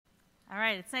All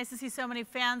right, it's nice to see so many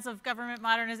fans of government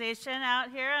modernization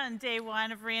out here on day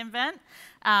one of reInvent.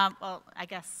 Well, I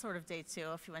guess sort of day two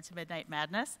if you went to Midnight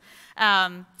Madness.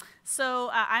 I'm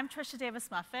Trisha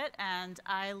Davis-Muffet, and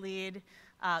I lead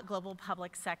global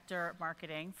public sector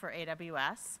marketing for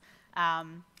AWS.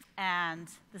 And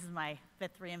this is my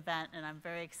fifth reInvent, and I'm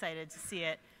very excited to see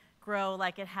it grow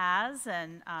like it has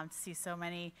and to see so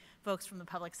many folks from the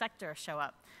public sector show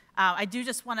up. I do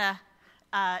just want to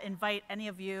invite any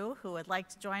of you who would like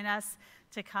to join us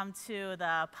to come to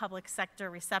the public sector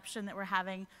reception that we're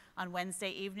having on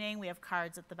Wednesday evening. We have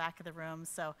cards at the back of the room,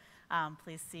 so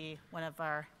please see one of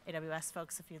our AWS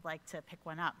folks if you'd like to pick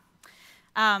one up.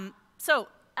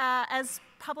 As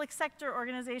public sector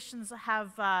organizations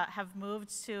have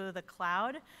moved to the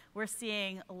cloud, we're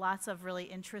seeing lots of really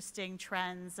interesting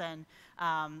trends, and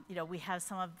we have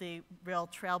some of the real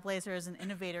trailblazers and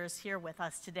innovators here with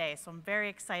us today. So I'm very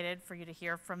excited for you to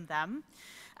hear from them.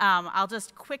 I'll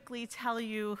just quickly tell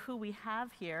you who we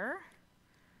have here,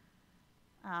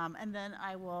 and then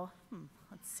I will,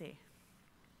 let's see.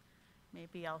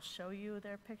 Maybe I'll show you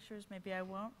their pictures, maybe I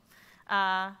won't.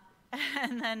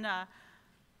 And then, I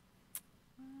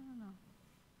don't know.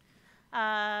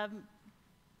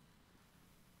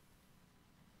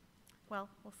 Well,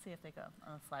 we'll see if they go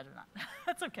on the slide or not.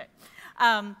 That's okay.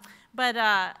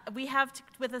 We have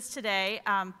with us today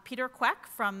Peter Quek,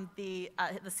 from the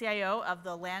CIO of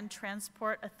the Land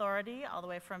Transport Authority, all the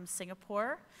way from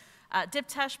Singapore.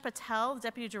 Diptesh Patel,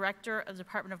 Deputy Director of the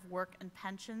Department of Work and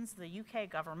Pensions, the UK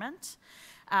government.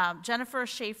 Jennifer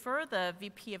Schaefer, the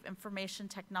VP of Information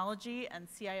Technology and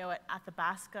CIO at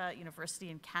Athabasca University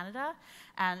in Canada.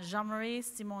 And Jean-Marie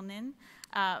Simonin,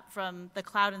 from the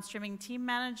Cloud and Streaming Team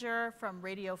Manager from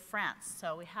Radio France.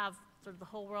 So we have sort of the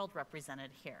whole world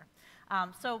represented here.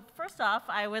 So first off,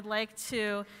 I would like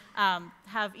to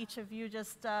have each of you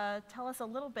just tell us a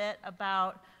little bit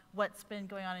about what's been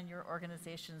going on in your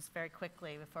organizations very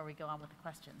quickly before we go on with the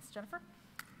questions. Jennifer?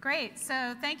 Great.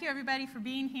 So thank you, everybody, for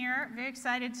being here. Very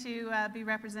excited to be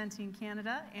representing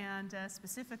Canada, and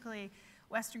specifically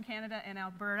Western Canada and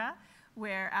Alberta,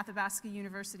 where Athabasca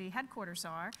University headquarters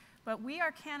are. But we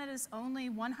are Canada's only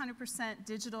 100%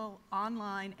 digital,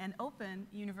 online, and open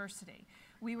university.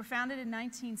 We were founded in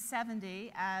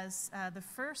 1970 as the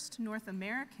first North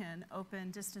American open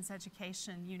distance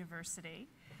education university.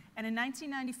 And in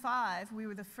 1995, we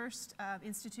were the first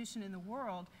institution in the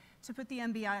world to put the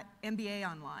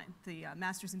MBA online, the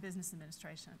Master's in Business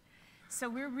Administration. So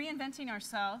we're reinventing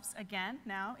ourselves again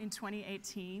now in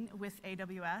 2018 with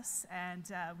AWS,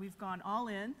 and we've gone all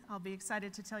in. I'll be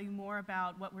excited to tell you more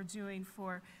about what we're doing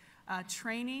for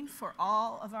training for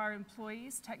all of our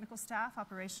employees, technical staff,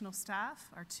 operational staff,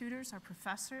 our tutors, our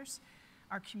professors,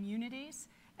 our communities,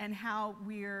 and how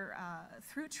we're,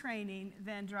 through training,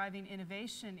 then driving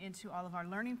innovation into all of our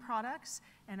learning products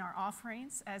and our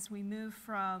offerings as we move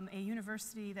from a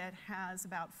university that has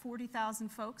about 40,000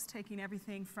 folks taking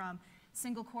everything from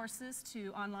single courses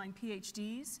to online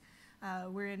PhDs.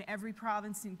 We're in every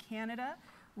province in Canada.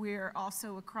 We're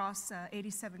also across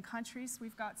 87 countries.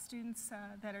 We've got students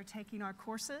that are taking our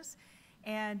courses.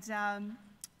 And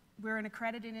we're an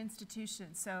accredited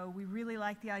institution, so we really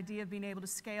like the idea of being able to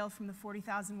scale from the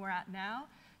 40,000 we're at now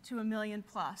to 1 million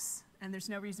plus. And there's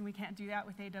no reason we can't do that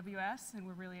with AWS, and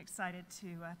we're really excited to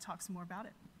talk some more about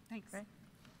it. Thanks. Great.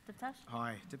 Diptesh?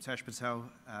 Hi, Diptesh Patel.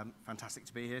 Fantastic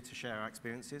to be here to share our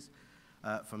experiences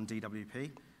from DWP.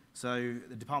 So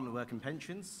the Department of Work and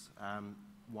Pensions,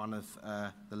 one of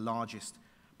the largest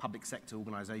public sector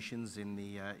organisations in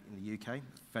the UK,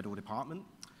 federal department.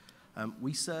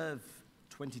 We serve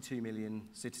 22 million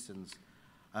citizens,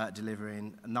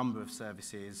 delivering a number of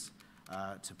services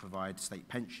to provide state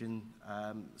pension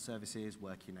services,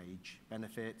 working age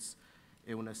benefits,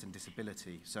 illness and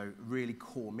disability. So really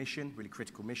core mission, really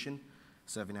critical mission,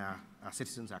 serving our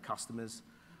citizens, our customers,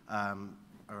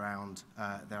 around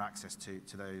their access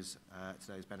to those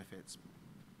benefits.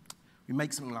 We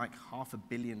make something like £500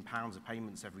 million of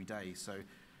payments every day, so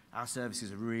our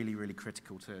services are really, really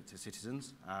critical to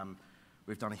citizens.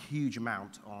 We've done a huge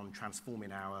amount on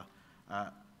transforming our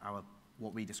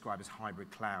what we describe as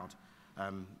hybrid cloud,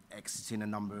 exiting a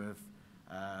number of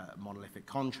monolithic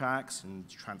contracts and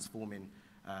transforming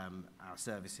our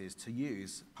services to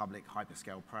use public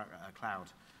hyperscale cloud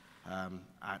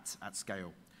at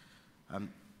scale.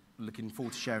 Looking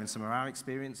forward to sharing some of our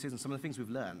experiences and some of the things we've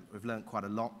learned. We've learned quite a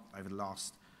lot over the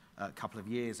last couple of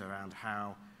years around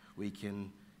how we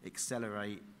can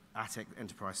accelerate at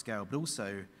enterprise scale, but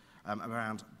also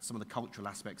around some of the cultural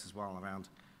aspects as well, around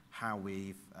how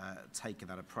we've taken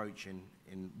that approach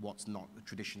in what's not a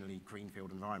traditionally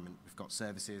greenfield environment. We've got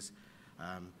services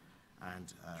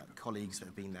and colleagues that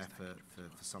have been there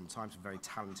for some time, some very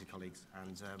talented colleagues,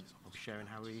 and I'll be sharing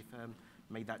how we've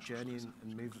made that journey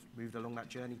and moved along that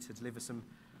journey to deliver some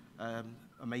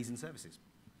amazing services.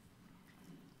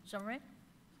 Jean-Marie?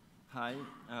 Hi,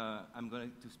 I'm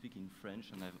going to speak in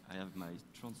French, and I have my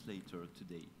translator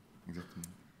today. Exactement.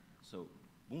 So,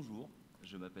 bonjour,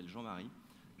 je m'appelle Jean-Marie,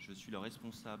 je suis le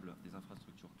responsable des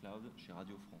infrastructures cloud chez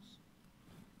Radio France.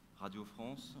 Radio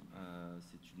France,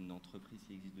 c'est une entreprise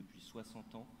qui existe depuis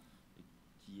 60 ans et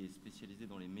qui est spécialisée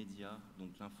dans les médias,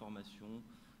 donc l'information,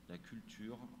 la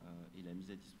culture et la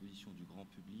mise à disposition du grand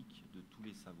public de tous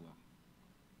les savoirs.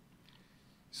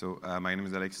 So my name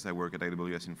is Alexis. I work at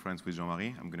AWS in France with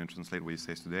Jean-Marie. I'm going to translate what he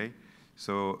says today.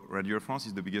 So Radio France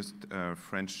is the biggest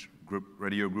French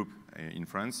radio group in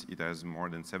France. It has more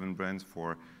than 7 brands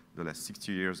for the last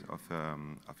 60 years of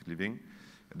it living.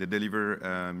 They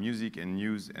deliver music and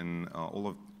news and all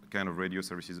of kind of radio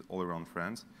services all around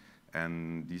France.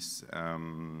 And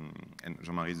and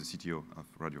Jean-Marie is the CTO of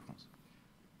Radio France.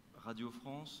 Radio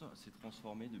France s'est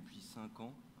transformée depuis 5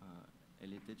 ans.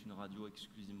 Elle était une radio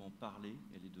exclusivement parlée.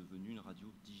 Elle est devenue une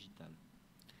radio digitale.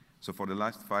 So for the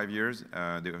last 5 years,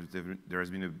 there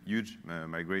has been a huge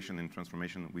migration and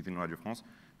transformation within Radio France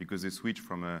because they switched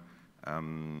from a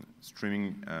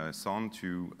streaming sound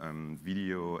to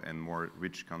video and more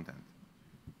rich content.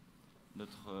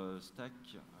 Notre stack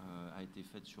a été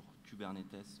faite sur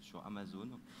Kubernetes, sur Amazon,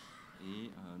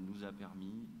 et nous a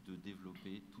permis de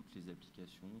développer toutes les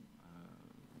applications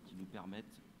qui nous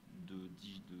permettent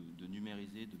de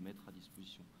numériser, de mettre à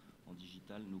disposition en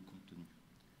digital nos contenus.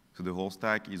 So the whole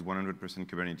stack is 100%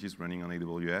 Kubernetes running on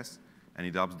AWS, and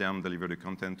it helps them deliver the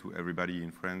content to everybody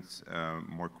in France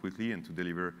more quickly and to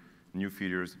deliver new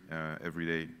features every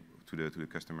day to the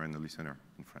customer and the listener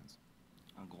in France.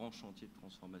 Un grand chantier de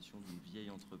transformation d'une vieille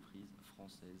entreprise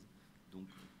française, donc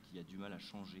qui a du mal à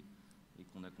changer et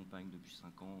qu'on accompagne depuis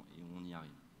 5 ans et on y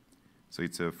arrive. So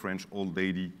it's a French old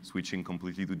lady switching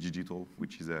completely to digital,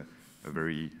 which is a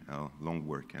very long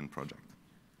work and project.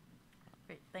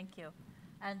 Great, thank you.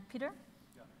 And Peter?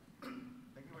 Yeah.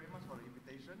 Thank you very much for the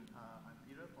invitation. I'm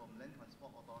Peter from Land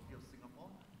Transport Authority of Singapore.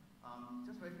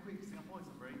 Just very quick, Singapore is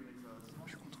a small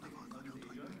state in Southeast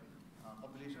Asia,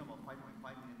 population about 5.5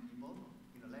 million people,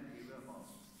 in a land area about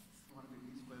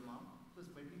 250 square miles. So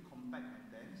it's very compact and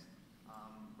dense,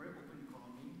 very open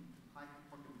economy, high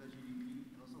per capita GDP,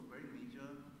 and also very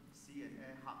major sea and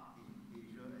air hub in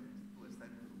Asia and to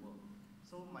extend to the world.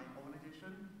 So my organization,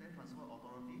 Land Transport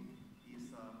Authority, is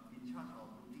in charge of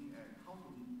looking at how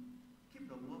to keep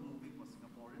the world moving for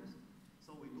Singaporeans.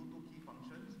 So we do 2 key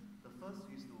functions. The first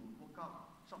is to work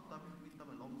out short-term,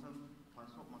 mid-term, and long-term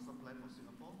transport master plan for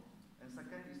Singapore. And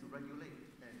second is to regulate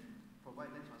and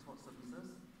provide land transport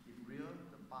services in rail,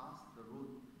 the bus, the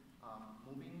road,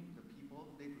 moving the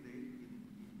people day-to-day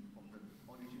from the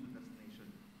origin to destination.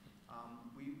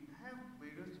 We have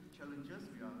various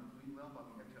challenges. We are doing well,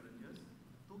 but we have challenges.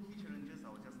 2 key challenges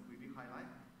I will just briefly highlight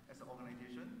as an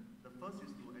organization. The first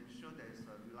is to ensure there is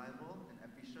a reliable and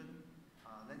efficient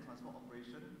land transport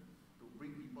operation to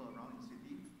bring people around in the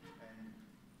city.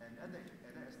 And at that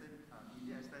extent,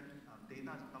 data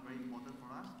has become very important for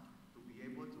us to be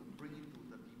able to bring it to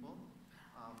the people.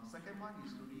 Second one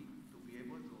is really to be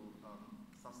able to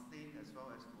sustain as well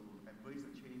as to embrace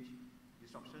the change,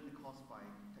 disruption caused by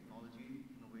technology,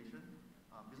 innovation,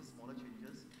 business model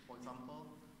changes. For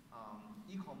example,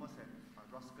 e-commerce has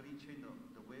drastically changed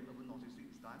the way urban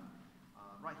logistics is done.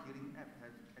 Ride-hailing app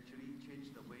has actually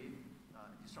changed the way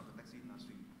disrupt the taxi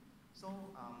industry. So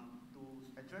to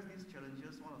address these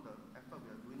challenges, one of the efforts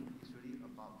we are doing is really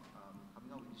about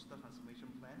coming up with digital transformation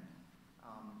plan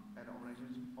at the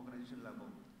organization level.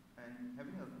 And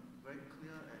having a very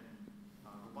clear and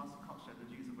robust cloud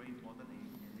strategy is a very important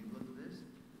enabler to this.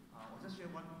 I'll just share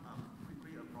one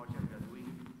quickly a project we are doing.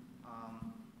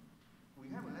 We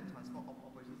have a land transport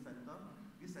operations center.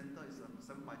 This center is a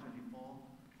 7x24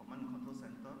 command and control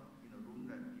center in a room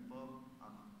that people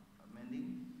are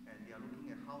manning, and they are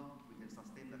looking at how we can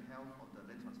sustain the health of the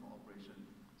land transport operation.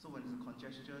 So when there's a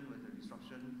congestion, when there's a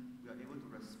disruption, we are able to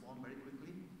respond very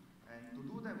quickly. And to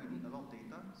do that, we need a lot of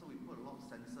data. So we put a lot of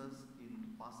sensors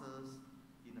in buses,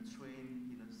 in a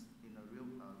train, in a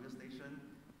rail station,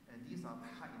 and these are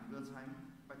tied in real time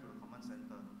back to the command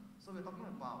center. So we're talking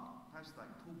about perhaps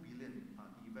like 2 billion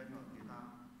event of data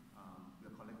we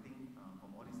are collecting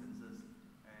from all these sensors,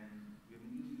 and we have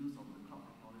new use of the cloud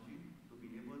technology to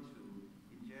be able to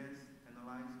ingest,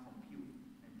 analyze, compute,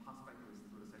 and pass back to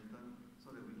the center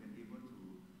so that we can be able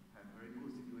to have very good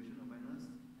situation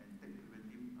awareness and take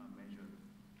preventive measure.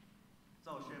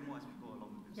 So I'll share more as we go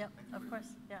along with this. Yep, Thank you of very course,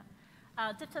 much. yeah.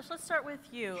 Diptesh, let's start with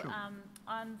you. Sure.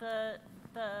 On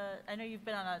I know you've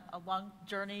been on a long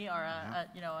journey, or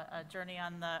a journey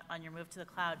on your move to the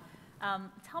cloud.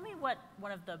 Tell me what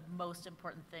one of the most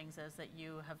important things is that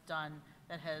you have done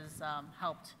that has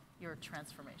helped your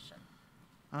transformation.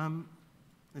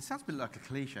 It sounds a bit like a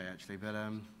cliche, actually, but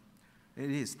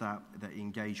it is that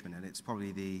engagement, and it's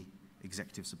probably the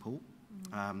executive support.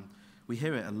 We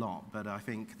hear it a lot, but I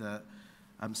think that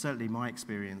certainly my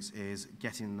experience is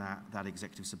getting that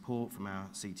executive support from our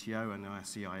CTO and our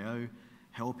CIO,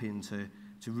 helping to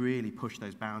really push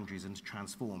those boundaries and to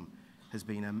transform has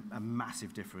been a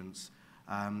massive difference.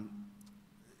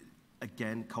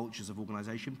 Again, cultures of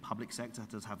organization, public sector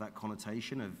does have that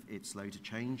connotation of it's slow to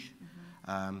change,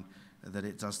 that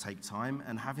it does take time,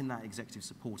 and having that executive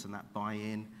support and that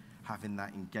buy-in, having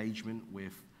that engagement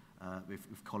with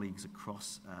colleagues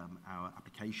across our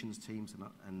applications teams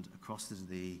and across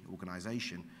the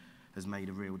organization has made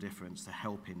a real difference to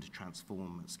helping to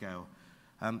transform at scale.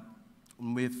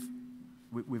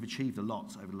 We've achieved a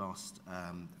lot over the last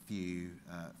few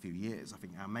years. I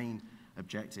think our main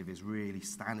objective is really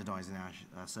standardizing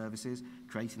our services,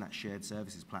 creating that shared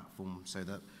services platform so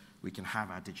that we can have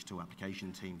our digital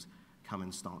application teams come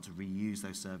and start to reuse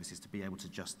those services to be able to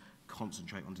just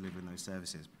concentrate on delivering those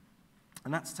services.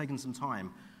 And that's taken some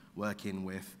time working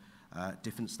with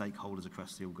different stakeholders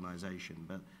across the organization,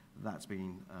 but that's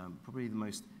been probably the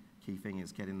most key thing,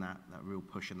 is getting that real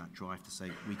push and that drive to say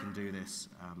we can do this.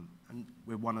 And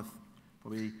we're one of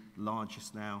probably the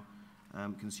largest now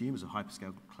consumers of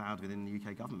hyperscale cloud within the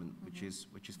UK government, which is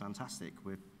fantastic.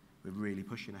 We're really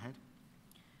pushing ahead.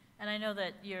 And I know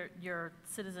that your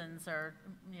citizens are,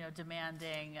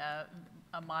 demanding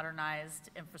a modernized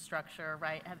infrastructure,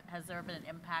 right? Has there been an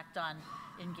impact on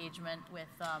engagement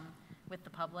with the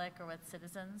public or with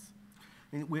citizens?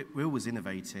 I mean, we're always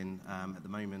innovating. At the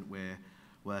moment, we're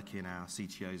working our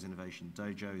CTO's Innovation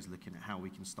Dojo is looking at how we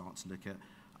can start to look at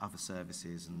other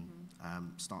services and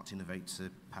start to innovate to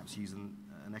perhaps use an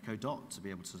Echo Dot to be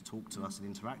able to talk to us and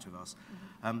interact with us.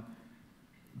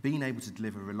 Being able to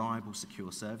deliver reliable, secure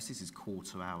services is core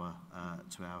to our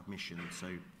mission. So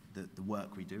the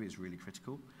work we do is really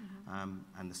critical,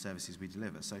 and the services we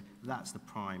deliver. So that's the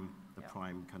prime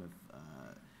kind of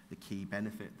the key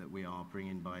benefit that we are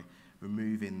bringing by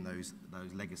removing those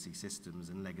legacy systems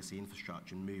and legacy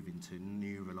infrastructure and moving to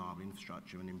new reliable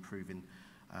infrastructure and improving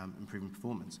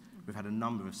performance. We've had a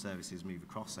number of services move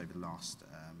across over the last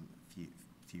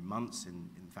few months.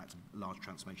 In fact, a large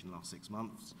transformation in the last 6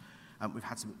 months. We've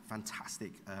had some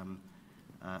fantastic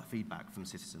feedback from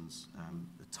citizens.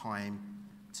 The time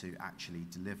to actually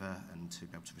deliver and to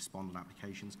be able to respond on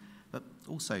applications. But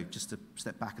also, just to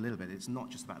step back a little bit, it's not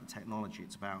just about the technology,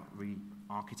 it's about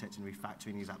re-architecting,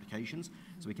 refactoring these applications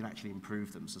so we can actually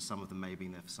improve them. So some of them may have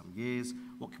been there for some years.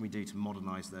 What can we do to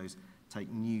modernize those,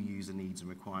 take new user needs and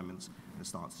requirements and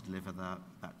start to deliver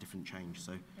that different change?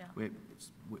 So we're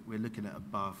looking at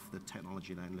above the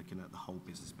technology and looking at the whole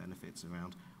business benefits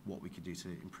around what we could do to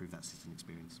improve that citizen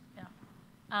experience. Yeah.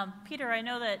 Peter, I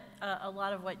know that a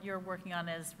lot of what you're working on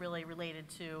is really related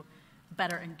to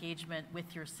better engagement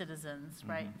with your citizens,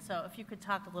 right? So if you could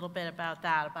talk a little bit about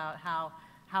that, about how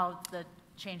the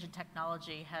change in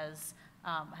technology has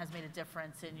made a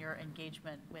difference in your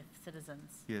engagement with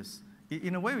citizens. Yes.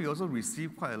 In a way, we also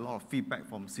receive quite a lot of feedback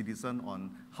from citizens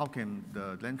on how can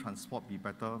the land transport be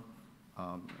better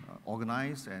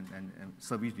organized and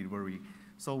service delivery.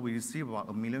 So we receive about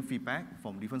 1 million feedback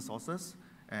from different sources.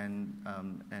 And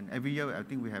every year, I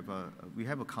think we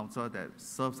have a counter that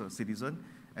serves a citizen,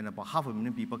 and about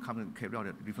 500,000 people come and carry out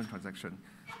a different transaction.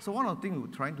 So one of the things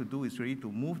we're trying to do is really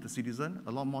to move the citizen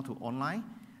a lot more to online,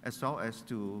 as well as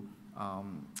to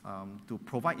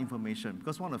provide information.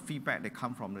 Because one of the feedback that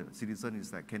come from the citizen is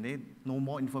that can they know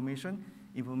more information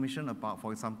about,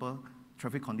 for example,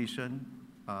 traffic condition,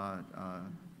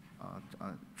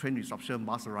 train disruption,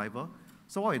 bus arrival.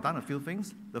 So what we've done a few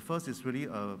things. The first is really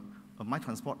a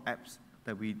MyTransport apps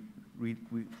that we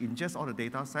ingest all the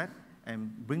data set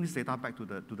and bring this data back to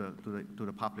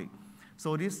the public.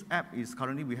 So this app is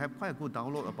currently, we have quite a good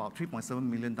download, about 3.7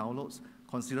 million downloads,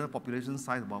 consider population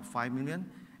size about 5 million,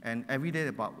 and every day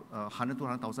about 100 to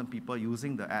 100,000 people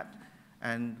using the app.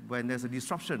 And when there's a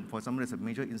disruption, for example, there's a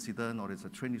major incident or there's a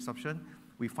train disruption,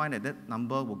 we find that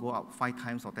number will go up 5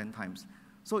 times or 10 times.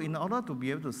 So in order to be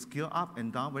able to scale up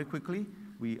and down very quickly,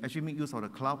 we actually make use of the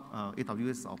cloud,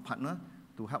 AWS, our partner,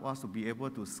 to help us to be able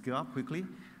to scale up quickly.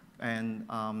 And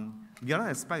the other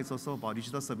aspect is also about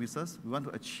digital services. We want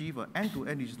to achieve an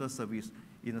end-to-end digital service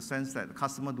in the sense that the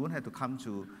customer don't have to come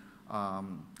to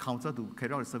counter to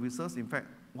carry out the services. In fact,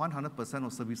 100%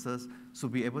 of services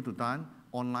should be able to done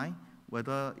online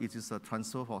whether it is a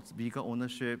transfer for vehicle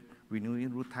ownership,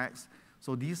 renewing road tax.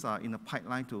 So these are in the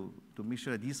pipeline to make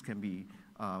sure that these can be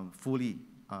fully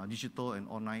digital and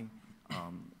online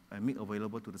and made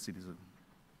available to the citizen.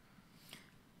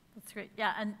 That's great.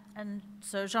 Yeah, and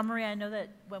so Jean-Marie, I know that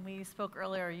when we spoke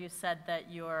earlier, you said that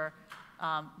you're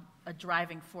a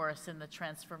driving force in the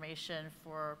transformation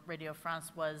for Radio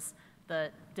France was the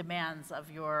demands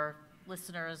of your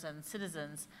listeners and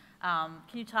citizens. Can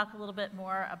you talk a little bit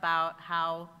more about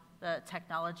how the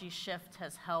technology shift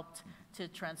has helped to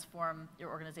transform your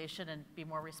organization and be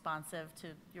more responsive to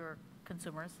your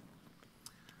consumers?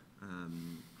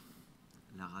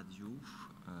 La radio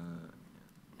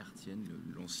hertzienne,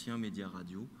 l'ancien média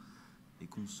radio, est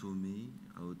consommé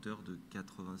à hauteur de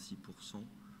 86%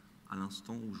 à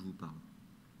l'instant où je vous parle.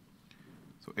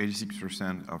 So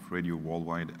 86% of radio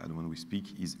worldwide, and when we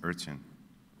speak, is Hertzian.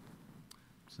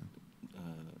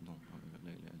 Non,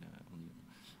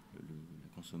 la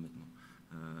consomme maintenant.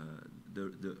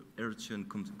 The Hertzian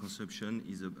consumption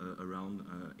is around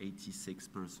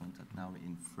 86% now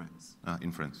in France.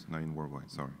 In France, not in worldwide,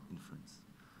 sorry. In France.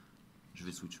 Je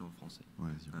vais switcher en français.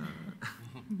 Ouais,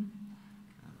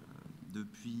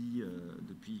 depuis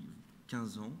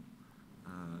 15 ans,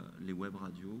 les web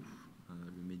radios,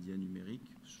 le média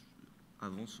numérique,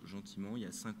 avancent gentiment. Il y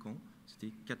a 5 ans,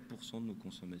 c'était 4% de nos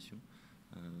consommations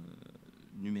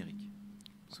numériques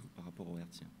par rapport au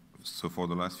hertzien. So for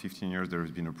the last 15 years, there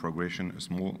has been a progression, a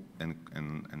small and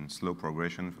slow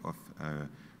progression of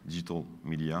digital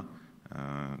media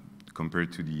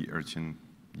compared to the Hertzian,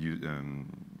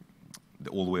 the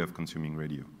old way of consuming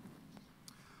radio.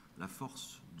 La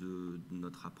force de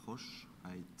notre approche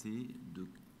a été de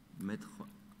mettre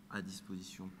à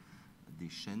disposition des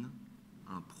chaînes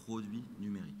un produit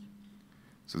numérique.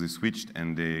 So they switched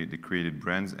and they created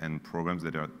brands and programs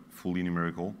that are fully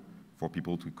numerical for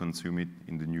people to consume it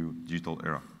in the new digital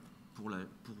era. Pour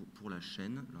la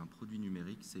chaîne, un produit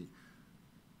numérique, c'est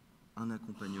un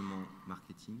accompagnement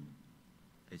marketing,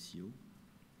 SEO,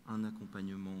 un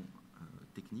accompagnement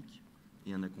technique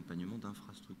et un accompagnement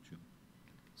d'infrastructure.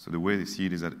 So the way they see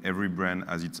it is that every brand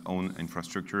has its own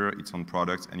infrastructure, its own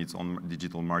products, and its own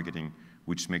digital marketing,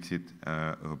 which makes it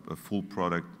a full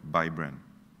product by brand.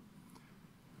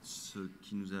 Ce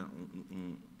qui nous a,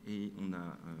 on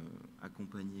a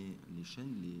accompagné les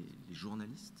chaînes, les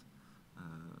journalistes,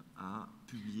 à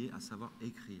publier, à savoir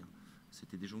écrire.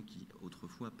 C'était des gens qui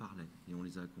autrefois parlaient, et on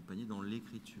les a accompagnés dans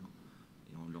l'écriture,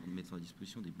 et en leur mettant à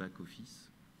disposition des back-office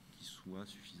qui soient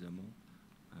suffisamment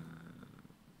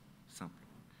simples.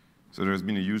 So there's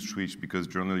been a huge switch because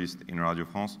journalists in Radio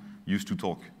France used to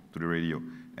talk to the radio.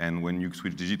 And when you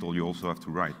switch digital, you also have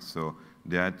to write. So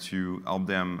they had to help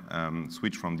them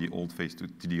switch from the old phase to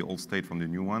the old state from the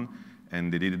new one.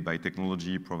 And they did it by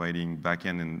technology, providing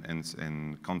backend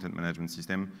and content management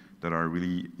system that are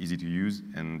really easy to use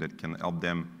and that can help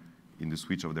them in the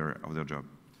switch of their job.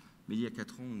 Mais il y a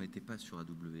 4 ans, on n'était pas sur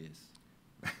AWS.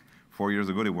 4 years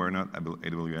ago, they were not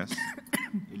AWS.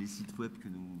 Et les sites web que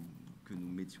nous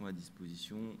mettions à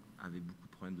disposition avaient beaucoup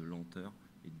de problèmes de lenteur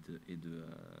et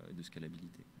de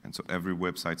scalabilité. And so every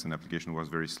website and application was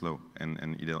very slow, and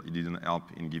it didn't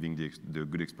help in giving the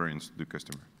good experience to the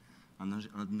customer. Un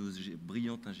de nos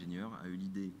brillants ingénieurs a eu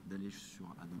l'idée d'aller sur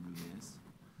AWS,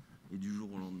 et du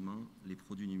jour au lendemain, les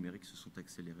produits numériques se sont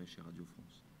accélérés chez Radio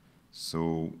France.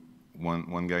 So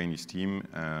one guy in his team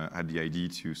had the idea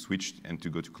to switch and to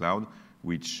go to cloud,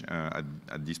 which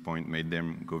at this point made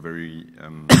them go very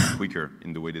quicker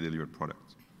in the way they delivered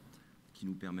products. Qui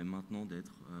nous permet maintenant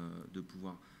de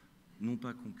pouvoir non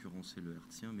pas concurrencer le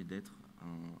hertzien, mais d'être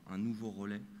un nouveau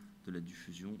relais de la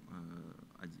diffusion,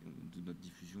 de notre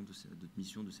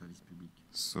mission de service public.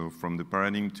 So from the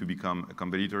paradigm to become a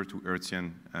competitor to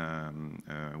Hertzian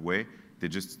way, they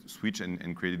just switched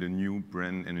and created a new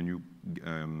brand and a new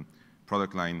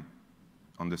product line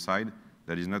on the side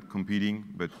that is not competing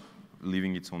but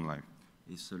living its own life.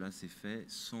 Et cela s'est fait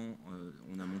sans...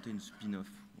 on a monté une spin-off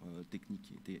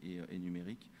technique et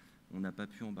numérique. On n'a pas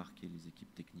pu embarquer les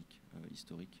équipes techniques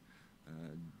historiques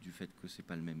du fait que ce n'est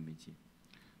pas le même métier.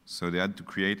 So they had to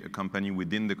create a company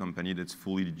within the company that's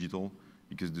fully digital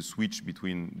because the switch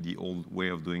between the old way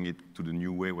of doing it to the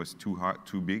new way was too hard,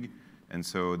 too big. And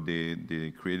so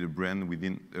they created a brand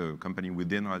within a company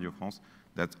within Radio France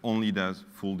that only does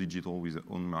full digital with their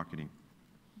own marketing.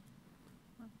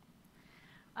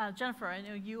 Jennifer, I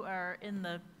know you are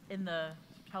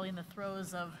probably in the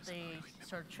throes of the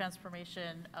sort of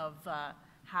transformation of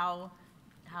how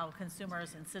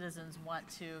consumers and citizens want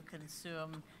to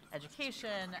consume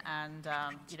education and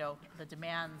the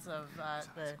demands of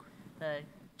the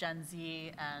Gen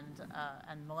Z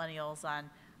and millennials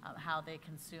how they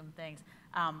consume things.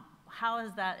 How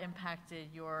has that impacted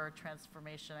your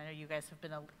transformation? I know you guys have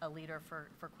been a leader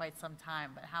for quite some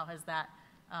time, but how has that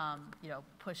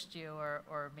pushed you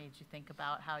or made you think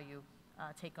about how you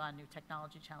take on new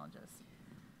technology challenges?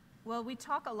 Well, we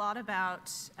talk a lot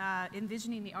about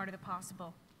envisioning the art of the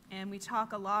possible, and we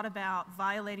talk a lot about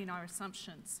violating our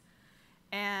assumptions.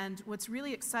 And what's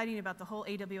really exciting about the whole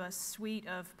AWS suite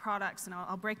of products, and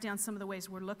I'll break down some of the ways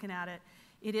we're looking at it,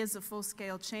 it is a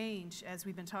full-scale change, as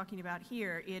we've been talking about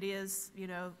here. It is,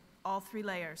 all three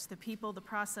layers, the people, the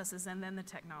processes, and then the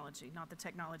technology, not the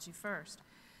technology first.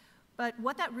 But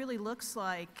what that really looks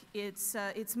like, it's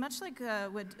much like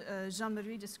what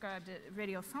Jean-Marie described at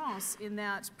Radio France, in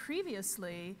that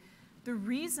previously, the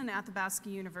reason Athabasca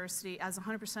University, as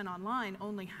 100% online,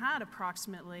 only had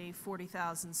approximately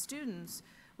 40,000 students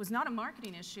was not a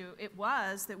marketing issue. It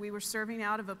was that we were serving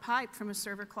out of a pipe from a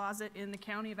server closet in the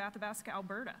county of Athabasca,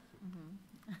 Alberta.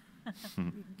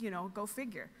 Go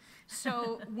figure.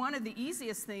 So one of the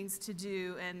easiest things to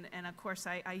do, and of course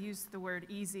I use the word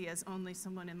easy as only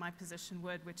someone in my position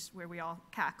would, where we all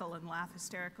cackle and laugh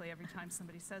hysterically every time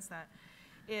somebody says that,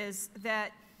 is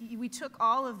that we took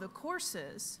all of the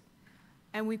courses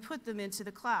and we put them into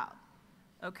the cloud.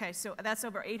 Okay, so that's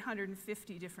over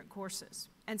 850 different courses.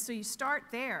 And so you start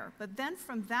there, but then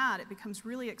from that it becomes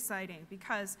really exciting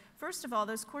because, first of all,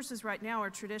 those courses right now are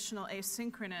traditional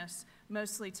asynchronous,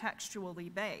 mostly textually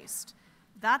based.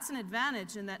 That's an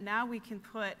advantage in that now we can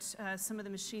put some of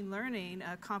the machine learning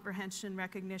comprehension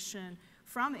recognition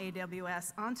from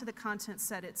AWS onto the content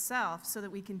set itself so that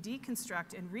we can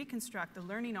deconstruct and reconstruct the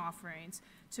learning offerings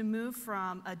to move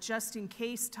from a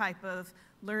just-in-case type of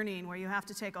learning where you have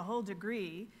to take a whole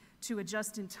degree to a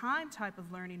just-in-time type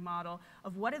of learning model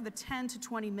of what are the 10 to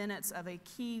 20 minutes of a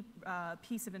key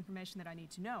piece of information that I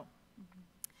need to know.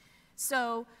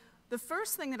 So the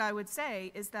first thing that I would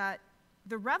say is that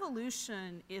the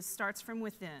revolution starts from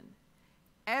within.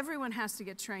 Everyone has to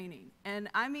get training, and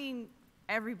I mean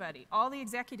everybody, all the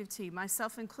executive team,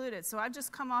 myself included. So I've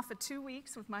just come off of 2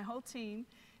 weeks with my whole team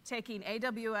taking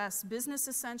AWS Business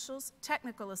Essentials,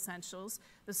 Technical Essentials,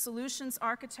 the Solutions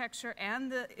Architecture,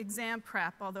 and the exam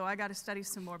prep, although I got to study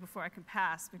some more before I can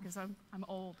pass because I'm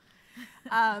old.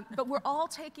 But we're all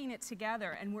taking it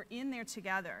together, and we're in there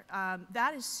together.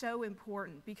 That is so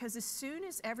important because as soon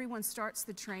as everyone starts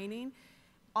the training,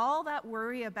 all that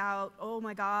worry about, oh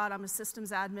my God, I'm a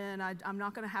systems admin, I'm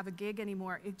not going to have a gig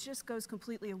anymore, it just goes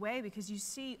completely away because you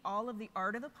see all of the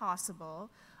art of the possible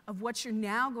of what you're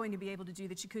now going to be able to do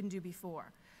that you couldn't do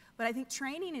before. But I think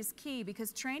training is key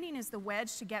because training is the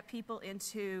wedge to get people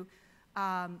into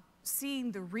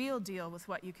seeing the real deal with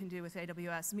what you can do with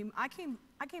AWS. I mean, I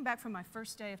came back from my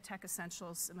first day of Tech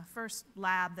Essentials, my first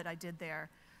lab that I did there,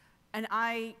 and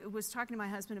I was talking to my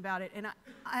husband about it, and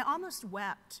I almost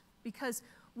wept because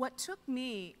what took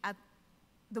me at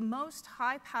the most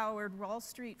high-powered Wall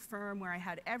Street firm where I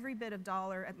had every bit of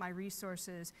dollar at my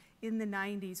resources in the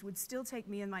 90s would still take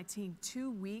me and my team 2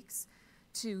 weeks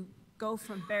to go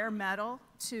from bare metal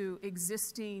to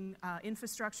existing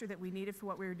infrastructure that we needed for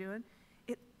what we were doing.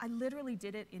 I literally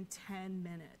did it in 10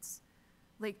 minutes.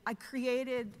 Like, I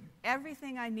created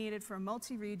everything I needed for a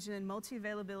multi-region,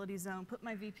 multi-availability zone, put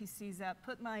my VPCs up,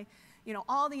 put my,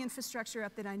 all the infrastructure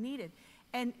up that I needed.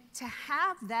 And to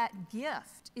have that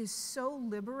gift is so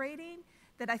liberating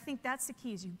that I think that's the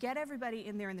key, is you get everybody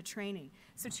in there in the training.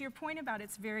 So to your point about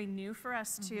it's very new for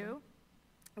us too,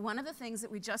 one of the things that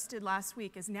we just did last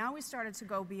week is now we started to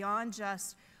go beyond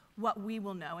just what we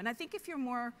will know. And I think if you're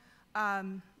more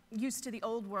used to the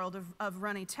old world of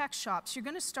running tech shops, you're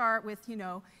going to start with,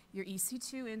 your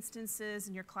EC2 instances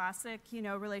and your classic,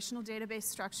 relational database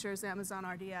structures, Amazon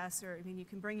RDS, or you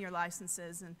can bring your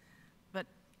licenses, but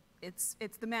it's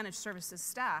the managed services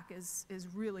stack is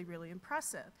really, really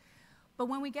impressive. But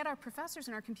when we get our professors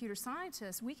and our computer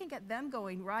scientists, we can get them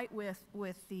going right with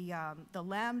the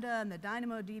Lambda and the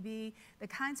DynamoDB, the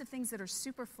kinds of things that are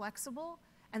super flexible,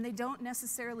 and they don't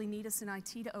necessarily need us in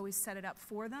IT to always set it up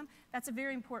for them. That's a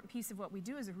very important piece of what we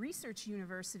do as a research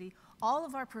university. All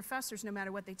of our professors, no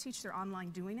matter what they teach, they're online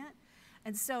doing it.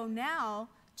 And so now,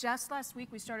 just last week,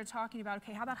 we started talking about,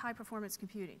 okay, how about high-performance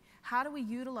computing? How do we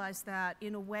utilize that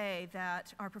in a way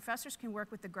that our professors can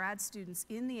work with the grad students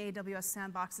in the AWS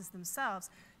sandboxes themselves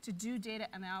to do data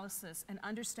analysis and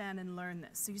understand and learn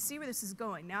this? So you see where this is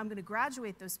going. Now I'm going to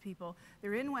graduate those people.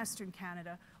 They're in Western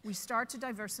Canada. We start to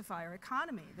diversify our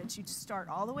economy, that you start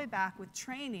all the way back with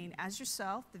training as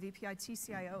yourself, the VPIT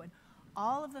CIO, and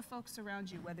all of the folks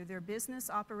around you, whether they're business,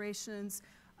 operations,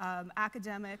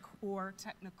 academic, or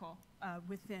technical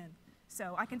within.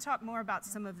 So I can talk more about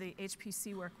some of the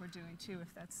HPC work we're doing too,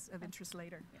 if that's of interest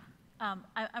later.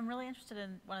 I'm really interested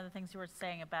in one of the things you were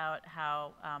saying about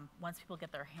how once people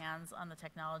get their hands on the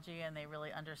technology and they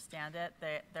really understand it,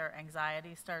 their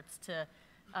anxiety starts to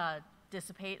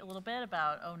dissipate a little bit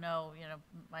about, oh no,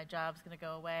 my job's going to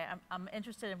go away. I'm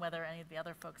interested in whether any of the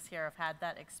other folks here have had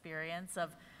that experience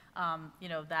of,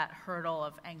 that hurdle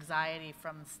of anxiety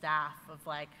from staff of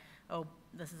like, oh,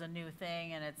 this is a new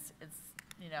thing and it's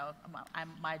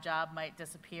my job might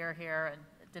disappear here, and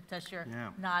Diptesh, you're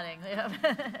nodding.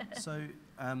 So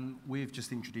we've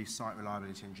just introduced site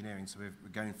reliability engineering, so we're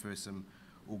going through some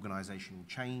organizational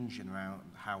change and around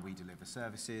how we deliver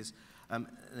services, and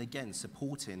again,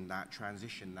 supporting that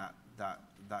transition,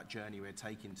 that journey we're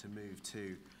taking to move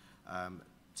to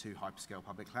hyperscale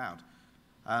public cloud.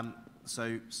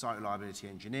 So site reliability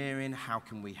engineering, how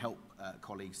can we help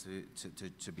colleagues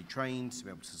to be trained, to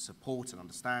be able to support and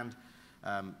understand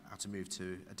how to move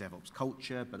to a DevOps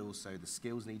culture, but also the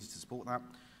skills needed to support that.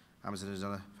 Amazon has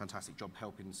done a fantastic job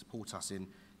helping support us in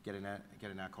getting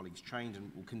our colleagues trained,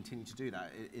 and will continue to do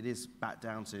that. It is back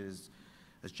down to,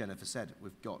 as Jennifer said,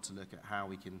 we've got to look at how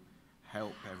we can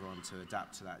help everyone to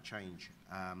adapt to that change,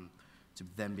 to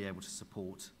then be able to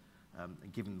support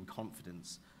and give them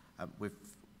confidence.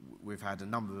 We've had a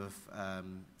number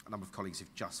of colleagues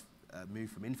who've just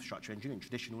moved from infrastructure engineering,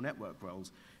 traditional network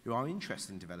roles, who are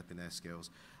interested in developing their skills,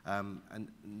 and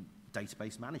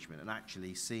database management, and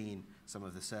actually seeing some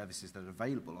of the services that are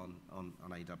available on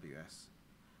AWS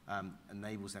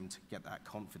enables them to get that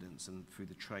confidence, and through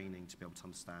the training to be able to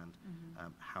understand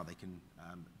how they can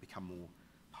become more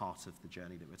part of the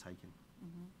journey that we're taking.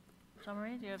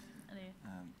 Jean-Marie, do you have any?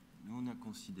 Nous, on a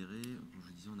considéré, comme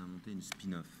je disais, on a monté une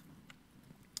spin-off.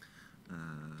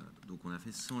 Donc on a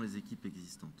fait sans les équipes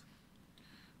existantes.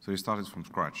 So they started from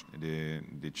scratch.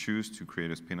 They choose to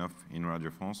create a spin-off in Radio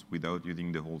France without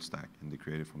using the whole stack, and they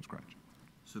created from scratch.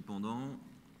 Cependant,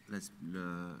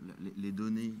 les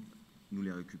données, nous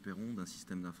les récupérons d'un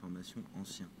système d'information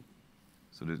ancien.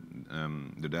 So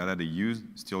the data they use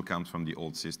still comes from the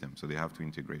old system, so they have to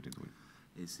integrate it with.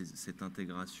 Et cette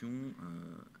intégration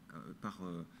par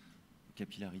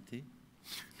capillarité,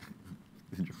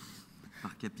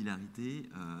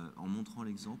 en montrant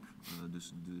l'exemple de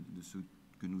ce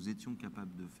que nous étions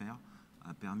capables de faire,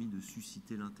 a permis de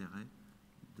susciter l'intérêt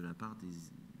de la part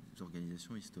des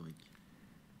organisations historiques.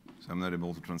 So I'm not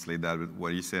able to translate that, but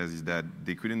what he says is that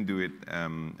they couldn't do it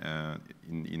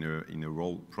in a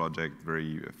role project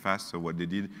very fast. So what they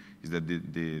did is that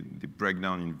they break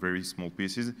down in very small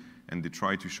pieces, and they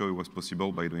try to show it was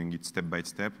possible by doing it step by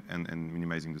step and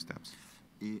minimizing the steps.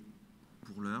 Et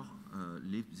pour l'heure,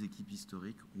 les équipes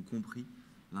historiques ont compris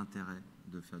l'intérêt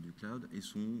de faire du cloud et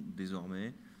sont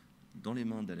désormais dans les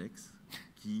mains d'Alex,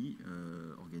 qui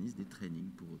organise des trainings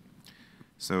pour eux.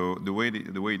 So the way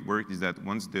it worked is that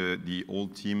once the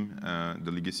old team,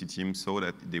 the legacy team, saw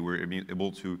that they were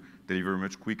able to deliver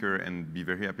much quicker and be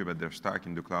very happy about their stack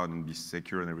in the cloud and be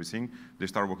secure and everything, they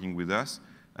start working with us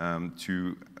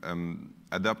to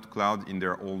adopt cloud in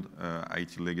their old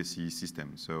IT legacy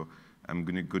system. So I'm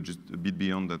going to go just a bit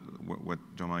beyond that, what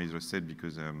Jean-Marie just said,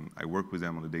 because I work with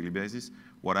them on a daily basis.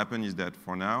 What happened is that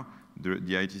for now,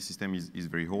 the IT system is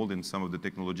very old, and some of the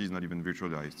technology is not even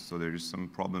virtualized. So there is some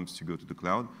problems to go to the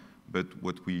cloud. But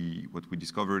what we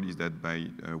discovered is that by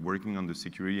working on the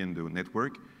security and the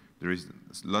network, there is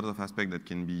a lot of aspects that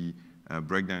can be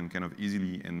break down kind of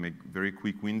easily and make very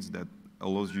quick wins that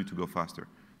allows you to go faster.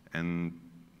 And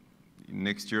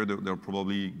next year, there'll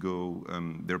probably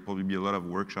be a lot of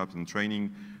workshops and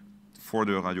training for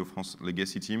the Radio France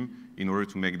legacy team in order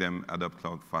to make them adopt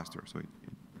cloud faster. So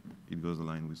it goes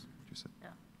aligned with what you said.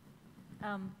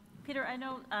 Yeah. Peter, I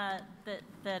know that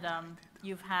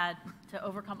you've had to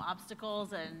overcome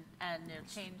obstacles and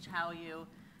change how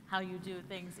you do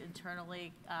things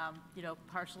internally,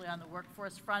 partially on the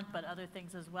workforce front, but other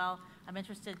things as well. I'm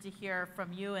interested to hear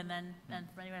from you, and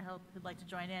from anyone who'd like to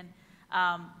join in,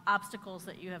 obstacles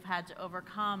that you have had to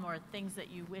overcome, or things that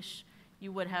you wish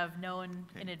you would have known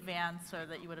in advance, or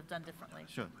that you would have done differently.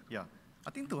 Sure, yeah. I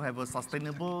think to have a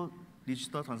sustainable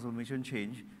digital transformation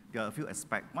change, there are a few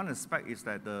aspects. One aspect is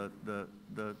that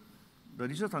the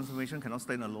digital transformation cannot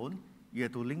stand alone. You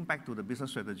have to link back to the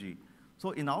business strategy.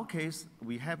 So in our case,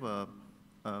 we have a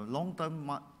long-term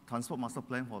transport master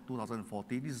plan for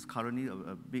 2040. This is currently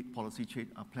a big policy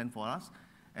plan for us.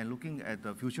 And looking at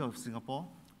the future of Singapore,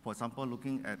 for example,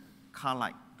 looking at car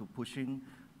light to pushing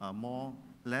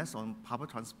less on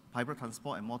private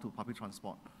transport and more to public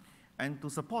transport. And to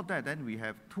support that, then we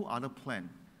have two other plans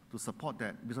to support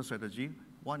that business strategy.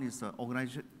 One is the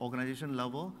organization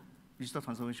level digital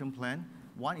transformation plan.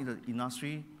 One is the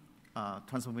industry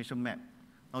transformation map.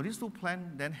 Now, these two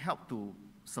plans then help to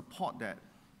support that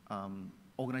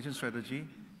organization strategy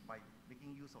by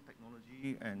making use of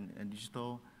technology and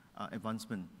digital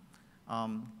advancement.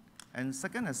 And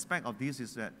second aspect of this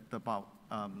is that about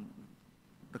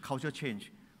the culture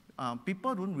change.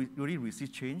 People don't really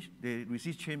resist change. They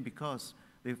resist change because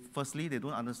firstly, they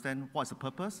don't understand what's the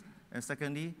purpose, and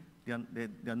secondly, they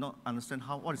are not understand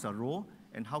what is their role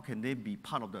and how can they be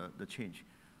part of the change.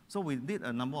 So we did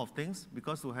a number of things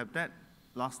because to have that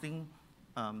lasting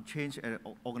change at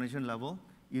organization level,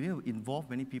 you need to involve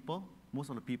many people. Most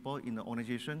of the people in the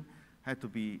organization had to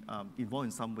be involved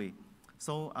in some way.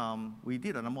 So we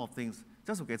did a number of things.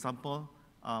 Just for example,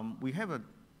 we have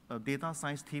a data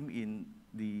science team in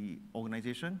the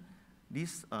organization.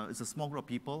 This is a small group of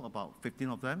people, about 15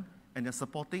 of them, and they're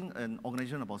supporting an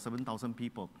organization of about 7,000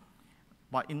 people.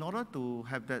 But in order to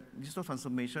have that digital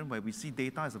transformation where we see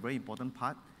data as a very important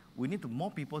part, we need more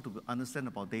people to understand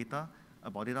about data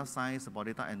science, about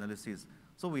data analysis.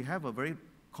 So we have a very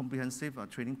comprehensive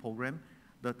training program.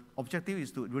 The objective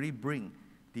is to really bring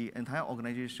the entire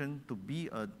organization to be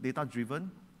data-driven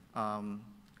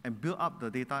and build up the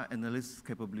data analysis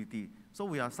capability. So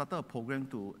we have started a program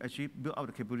to actually build up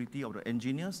the capability of the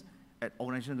engineers at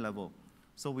organization level.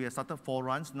 So we have started 4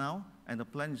 runs now, and the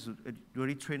plan is to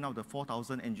really train out the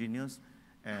 4,000 engineers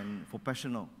and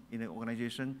professionals in the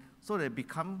organization so they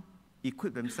become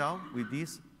equipped themselves with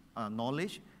this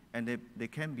knowledge, and they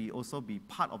can also be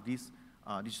part of this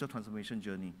digital transformation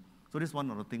journey. So this is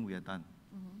one of the things we have done.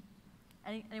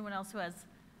 Mm-hmm. Anyone else who has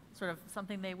sort of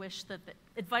something they wish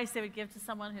advice they would give to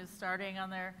someone who's starting on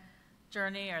their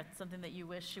journey, or something that you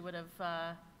wish you would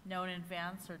have known in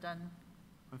advance or done?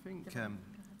 I think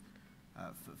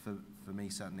for me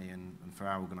certainly, and for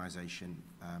our organisation,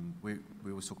 we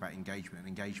always talk about engagement, and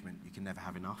engagement you can never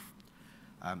have enough.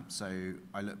 So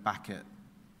I look back at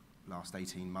last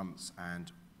 18 months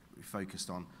and we focused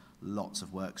on lots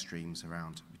of work streams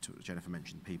around, Jennifer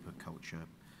mentioned people, culture,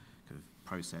 kind of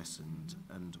process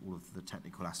and all of the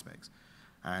technical aspects,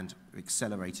 and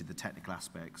accelerated the technical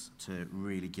aspects to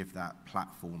really give that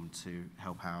platform to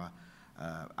help our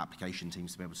application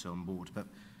teams to be able to onboard. But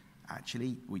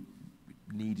actually we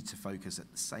needed to focus at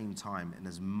the same time in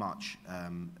as much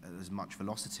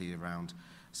velocity around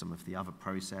some of the other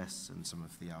process and some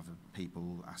of the other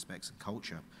people aspects and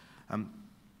culture.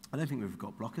 I don't think we've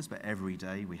got blockers, but every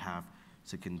day we have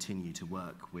to continue to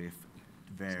work with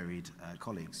varied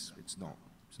colleagues. It's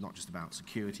not just about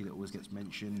security that always gets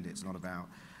mentioned. It's not about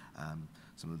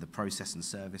some of the process and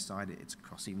service side. It's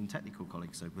across even technical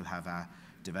colleagues. So we'll have our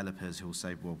developers who will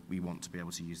say, well, we want to be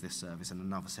able to use this service, and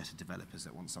another set of developers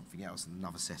that want something else, and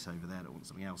another set over there that want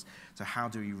something else. So how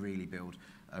do we really build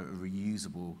a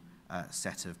reusable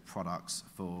set of products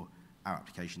for our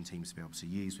application teams to be able to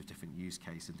use with different use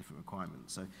cases and different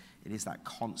requirements? So it is that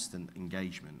constant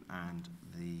engagement, and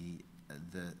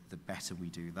the better we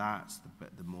do that,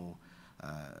 the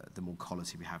more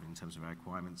quality we have in terms of our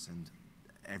requirements, and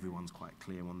everyone's quite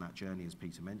clear on that journey, as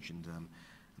Peter mentioned,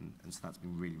 and so that's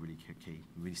been really, really key.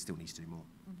 We really still need to do more.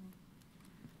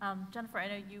 Mm-hmm. Jennifer, I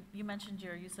know you mentioned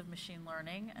your use of machine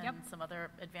learning and some other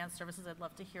advanced services. I'd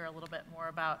love to hear a little bit more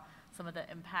about some of the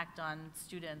impact on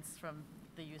students from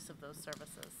the use of those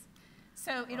services.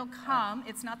 So it'll come.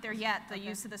 It's not there yet, the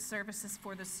use of the services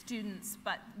for the students.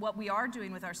 But what we are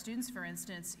doing with our students, for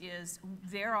instance, is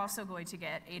they're also going to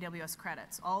get AWS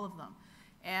credits, all of them.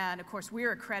 And of course,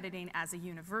 we're accrediting as a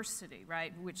university,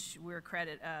 right? Which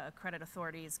credit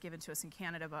authority is given to us in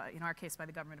Canada, but in our case by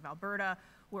the government of Alberta.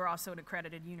 We're also an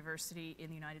accredited university in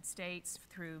the United States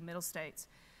through Middle States.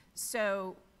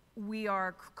 So we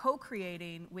are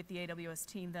co-creating with the AWS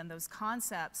team then those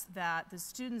concepts that the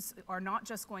students are not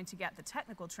just going to get the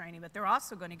technical training, but they're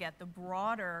also going to get the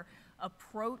broader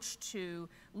approach to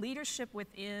leadership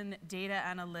within data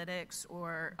analytics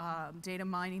or data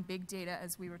mining, big data,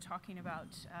 as we were talking about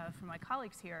from my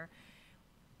colleagues here,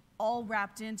 all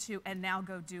wrapped into, and now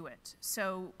go do it.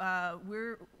 So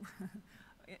we're,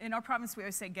 in our province, we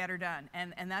always say get her done,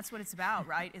 and that's what it's about,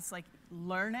 right? It's like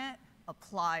learn it,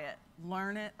 apply it,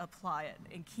 learn it, apply it,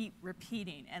 and keep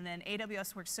repeating. And then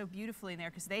AWS works so beautifully in there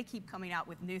because they keep coming out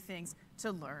with new things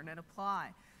to learn and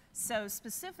apply. So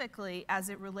specifically, as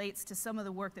it relates to some of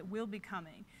the work that will be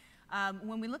coming,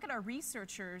 when we look at our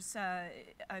researchers,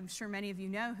 I'm sure many of you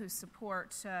know who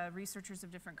support researchers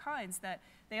of different kinds, that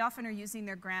they often are using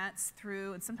their grants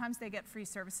through, and sometimes they get free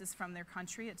services from their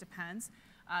country, it depends.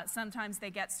 Sometimes they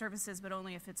get services, but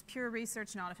only if it's pure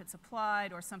research, not if it's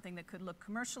applied, or something that could look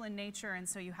commercial in nature, and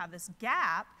so you have this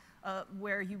gap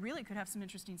where you really could have some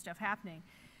interesting stuff happening.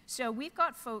 So we've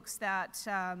got folks that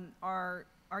are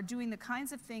doing the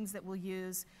kinds of things that we'll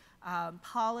use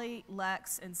Poly,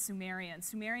 Lex, and Sumerian.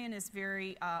 Sumerian is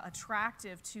very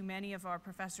attractive to many of our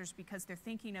professors because they're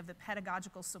thinking of the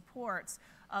pedagogical supports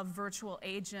of virtual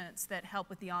agents that help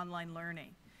with the online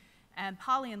learning. And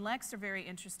Poly and Lex are very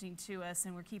interesting to us,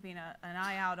 and we're keeping an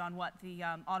eye out on what the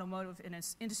automotive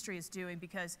industry is doing,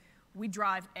 because we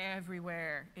drive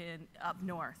everywhere up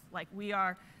north. Like, we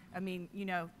are, I mean, you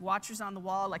know, watchers on the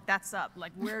wall, like, that's up.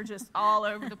 Like, we're just all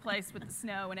over the place with the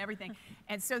snow and everything.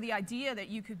 And so the idea that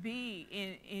you could be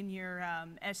in your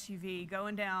SUV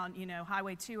going down, you know,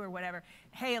 Highway 2 or whatever,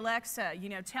 hey, Alexa, you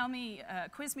know, tell me,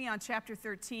 quiz me on chapter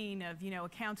 13 of, you know,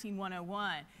 Accounting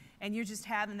 101. And you're just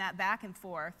having that back and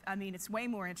forth. I mean, it's way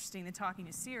more interesting than talking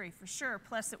to Siri, for sure.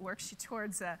 Plus, it works you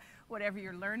towards whatever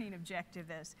your learning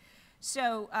objective is.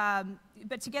 So,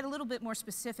 but to get a little bit more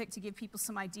specific, to give people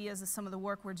some ideas of some of the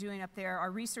work we're doing up there,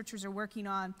 our researchers are working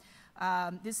on,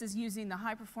 this is using the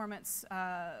high-performance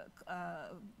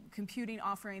computing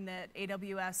offering that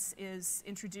AWS is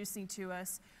introducing to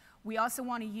us. We also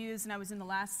want to use, and I was in the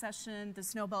last session, the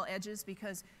Snowball Edges,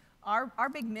 because our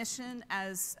big mission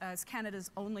as Canada's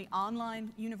only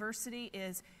online university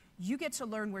is you get to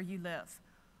learn where you live.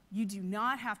 You do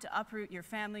not have to uproot your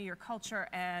family, your culture,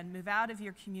 and move out of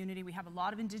your community. We have a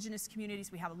lot of Indigenous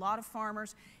communities. We have a lot of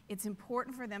farmers. It's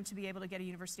important for them to be able to get a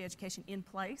university education in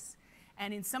place.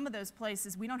 And in some of those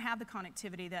places, we don't have the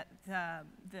connectivity that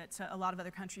a lot of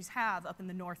other countries have up in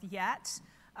the north yet.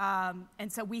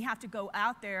 And so we have to go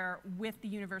out there with the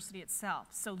university itself.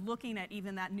 So looking at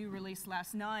even that new release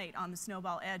last night on the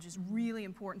Snowball Edge is really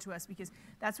important to us, because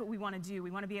that's what we want to do. We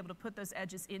want to be able to put those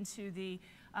edges into the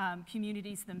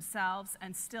communities themselves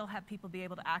and still have people be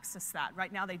able to access that.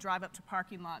 Right now they drive up to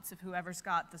parking lots of whoever's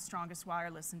got the strongest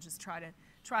wireless and just try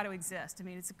to exist. I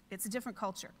mean, it's a different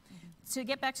culture. Mm-hmm. To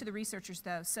get back to the researchers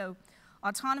though, so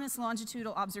autonomous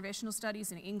longitudinal observational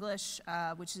studies in English,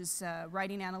 which is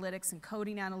writing analytics and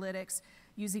coding analytics,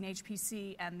 using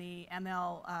HPC and the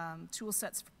ML tool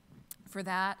sets for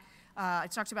that. I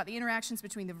talked about the interactions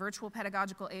between the virtual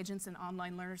pedagogical agents and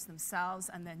online learners themselves,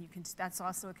 and then that's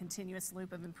also a continuous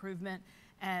loop of improvement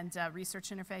and research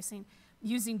interfacing.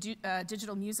 Using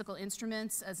digital musical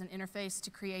instruments as an interface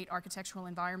to create architectural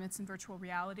environments in virtual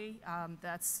reality.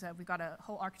 We've got a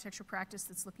whole architecture practice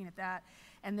that's looking at that.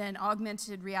 And then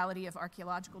augmented reality of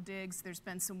archaeological digs. There's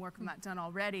been some work on that done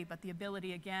already, but the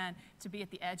ability, again, to be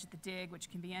at the edge of the dig, which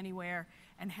can be anywhere,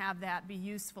 and have that be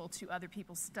useful to other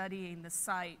people studying the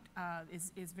site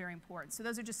is very important. So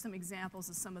those are just some examples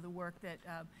of some of the work that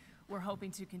we're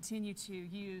hoping to continue to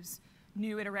use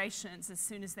new iterations as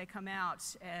soon as they come out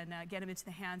and get them into the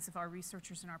hands of our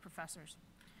researchers and our professors.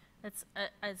 It's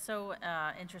so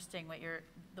interesting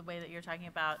the way that you're talking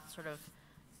about sort of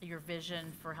your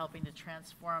vision for helping to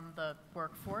transform the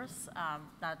workforce,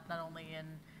 not only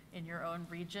in your own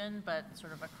region, but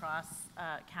sort of across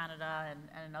Canada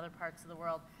and in other parts of the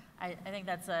world. I think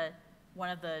that's one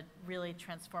of the really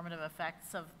transformative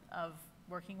effects of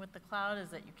working with the cloud, is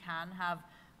that you can have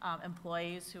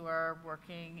employees who are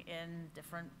working in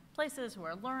different places, who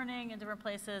are learning in different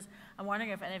places. I'm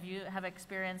wondering if any of you have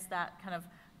experienced that kind of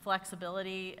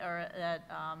flexibility or that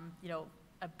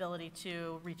ability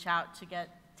to reach out to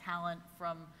get talent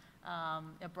from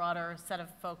a broader set of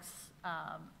folks,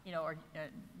 or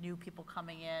new people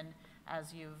coming in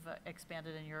as you've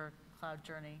expanded in your cloud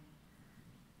journey.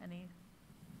 Any?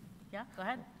 Yeah, go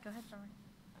ahead, Jean-Marie.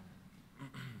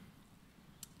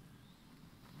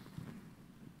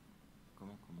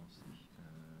 Comment commencer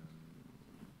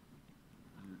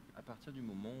À partir du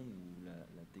moment où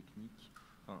la technique,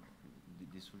 enfin,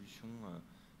 des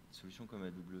solutions comme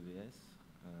AWS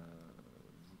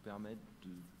vous permettent de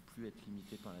plus être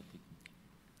limité par la technique.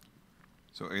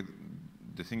 So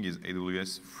the thing is,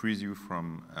 AWS frees you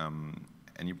from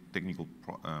any technical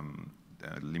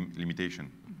limitation.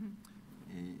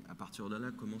 Mm-hmm. Et à partir de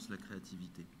là commence la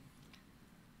créativité.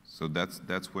 So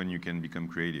that's when you can become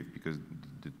creative, because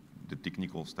the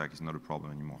technical stack is not a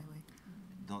problem anymore.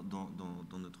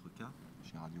 Dans notre cas,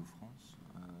 chez Radio France,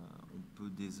 on peut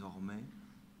désormais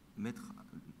mettre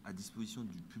à disposition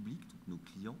du public, donc nos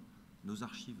clients, nos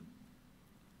archives,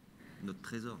 notre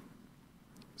trésor.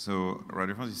 So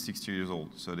Radio France is 60 years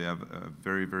old, so they have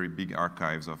very, very big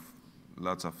archives of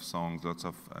lots of songs, lots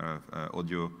of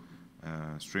audio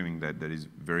streaming that is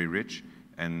very rich.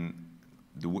 And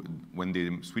when they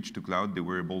switched to cloud, they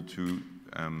were able to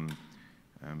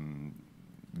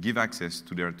give access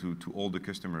to all the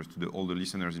customers, all the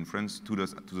listeners in France, to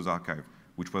those archives,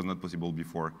 which was not possible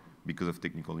before because of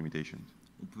technical limitations.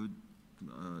 On peut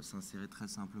s'insérer très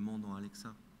simplement dans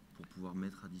Alexa pour pouvoir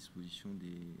mettre à disposition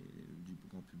du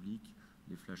grand public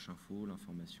les flash infos,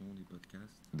 l'information, des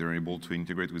podcasts. They're able to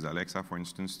integrate with Alexa, for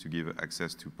instance, to give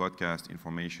access to podcast,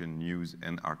 information, news,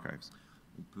 and archives.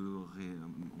 On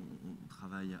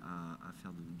travaille à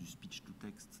faire du speech to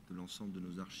text de l'ensemble de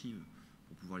nos archives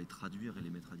pour pouvoir les traduire et les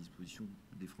mettre à disposition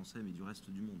des Français, mais du reste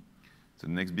du monde. So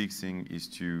the next big thing is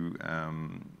to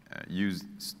use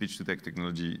speech-to-text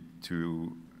technology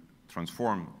to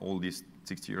transform all these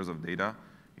 60 years of data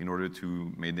in order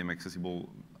to make them accessible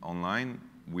online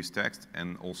with text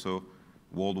and also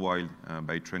worldwide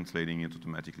by translating it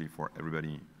automatically for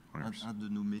everybody on Earth. Un de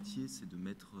nos métiers, c'est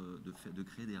de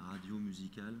créer des radios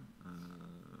musicales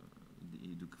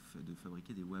et de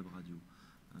fabriquer des web radios.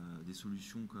 Des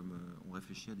solutions comme, on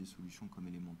réfléchit à des solutions comme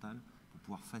Elemental pour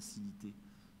pouvoir faciliter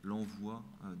l'envoi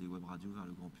des web radios vers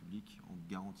le grand public en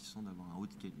garantissant d'avoir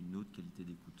une haute qualité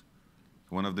d'écoute.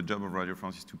 One of the jobs of Radio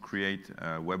France is to create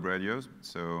web radios.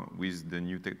 So with the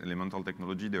new Elemental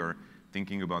technology, they are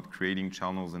thinking about creating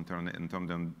channels and turn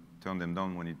them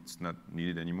down when it's not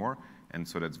needed anymore. And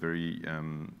so that's very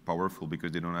powerful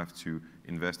because they don't have to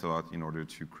invest a lot in order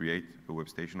to create a web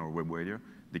station or web radio.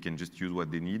 They can just use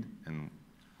what they need, and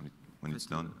when it's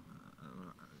done.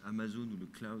 Amazon ou le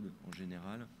cloud en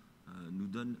général nous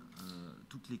donne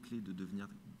toutes les clés de devenir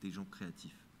des gens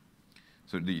créatifs.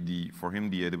 So for him,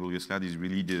 the AWS Cloud is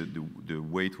really the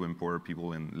way to empower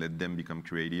people and let them become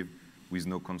creative with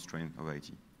no constraint of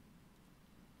IT.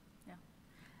 Yeah.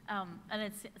 And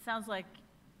it sounds like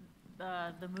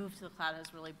the move to the cloud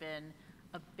has really been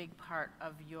a big part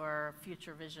of your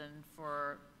future vision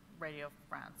for Radio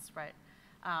France, right?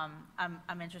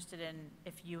 I'm interested in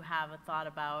if you have a thought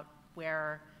about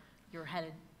where you're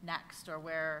headed next or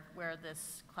where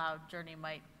this cloud journey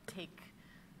might take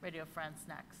Radio France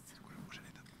next.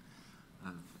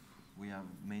 We have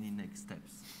many next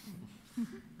steps.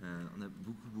 On a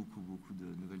beaucoup de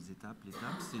nouvelles étapes.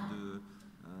 L'étape, c'est de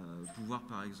pouvoir,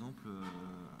 par exemple,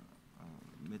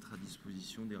 mettre à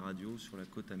disposition des radios sur la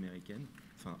côte américaine,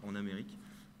 enfin en Amérique,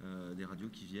 des radios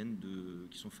qui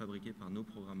sont fabriquées par nos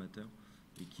programmateurs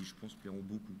et qui, je pense, plairont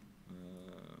beaucoup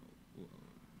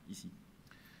ici.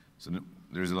 So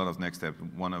there's a lot of next steps.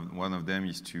 One of them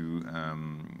is to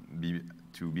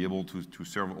be able to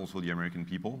serve also the American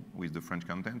people with the French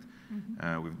content.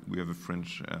 Mm-hmm. We have a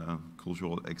French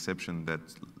cultural exception that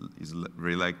is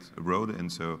very liked abroad,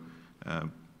 and so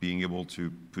being able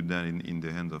to put that in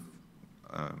the hands of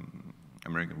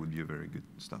American would be a very good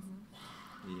stuff.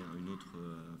 Et une autre,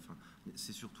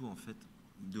 c'est surtout en fait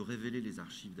de révéler les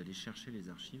archives, d'aller chercher les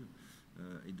archives.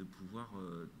 Et de pouvoir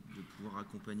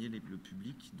accompagner le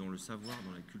public dans le savoir,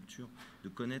 dans la culture, de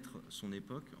connaître son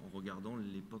époque en regardant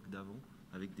l'époque d'avant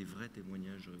avec des vrais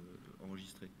témoignages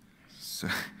enregistrés. So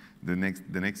the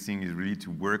next thing is really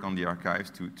to work on the archives,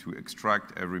 to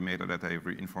extract every metadata,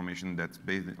 every information that's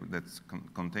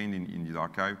contained in the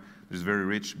archive. It's very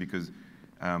rich because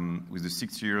with the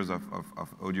 6 years of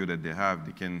audio that they have,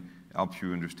 they can help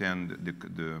you understand the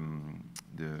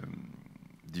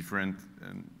different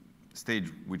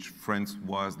stage which France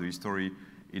was, the history.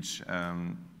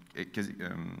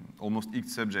 Almost each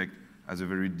subject has a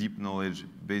very deep knowledge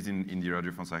based in the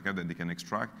Radio France archive that they can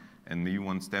extract, and maybe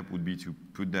one step would be to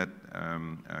put that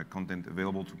content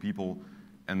available to people,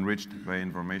 enriched by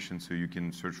information, so you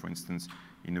can search, for instance,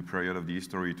 in a period of the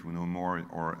history to know more,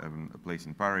 or a place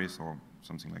in Paris, or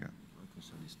something like that. Un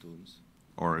concert des Stones.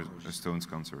 Or a Stones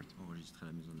concert. Enregistrer à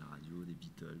la maison de la radio, des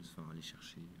Beatles, enfin aller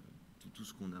chercher tout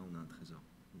ce qu'on a un trésor.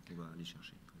 Donc on va aller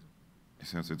chercher le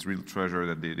trésor. So it's real treasure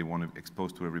that they want to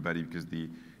expose to everybody, because the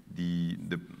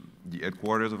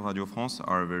headquarters of Radio France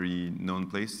are a very known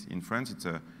place in France. It's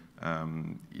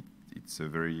a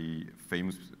very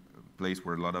famous place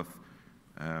where a lot of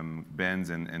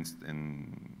bands and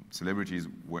celebrities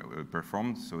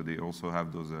performed. So they also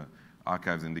have those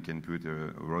archives, and they can put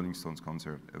a Rolling Stones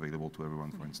concert available to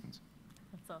everyone, for instance.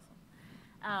 That's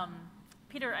awesome.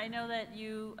 Peter, I know that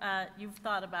you've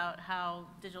thought about how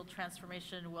digital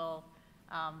transformation will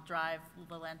drive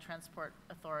the Land Transport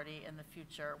Authority in the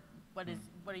future. What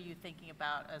are you thinking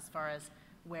about as far as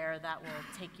where that will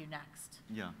take you next?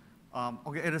 Yeah.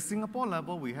 Okay, at the Singapore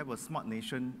level, we have a Smart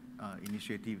Nation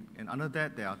initiative, and under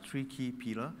that, there are 3 key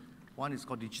pillars. One is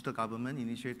called Digital Government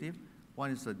Initiative,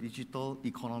 one is the Digital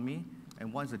Economy,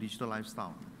 and one is the Digital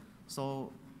Lifestyle.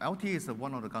 So LTA is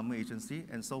one of the government agencies,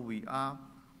 and so we are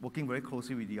working very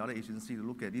closely with the other agency to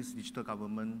look at this digital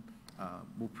government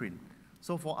blueprint.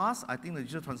 So for us, I think the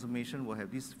digital transformation will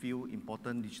have these few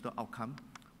important digital outcomes.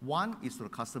 One is the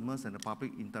customers and the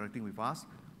public interacting with us.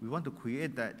 We want to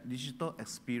create that digital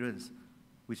experience,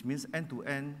 which means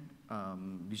end-to-end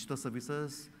digital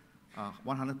services,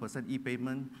 100%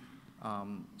 e-payment,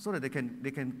 so that they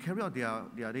can carry out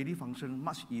their daily function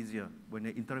much easier when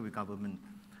they interact with government.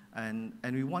 And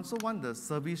we also want the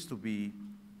service to be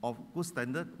of good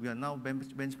standard. We are now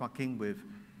benchmarking with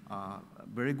a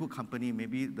very good company,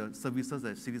 maybe the services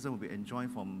that citizens will be enjoying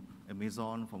from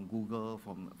Amazon, from Google,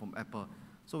 from Apple.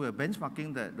 So we are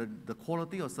benchmarking that the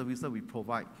quality of services we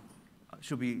provide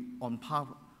should be on par,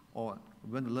 or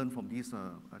we want to learn from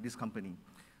this company.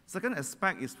 Second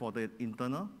aspect is for the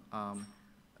internal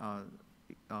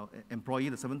employee,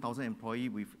 the 7,000 employee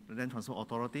with Land Transport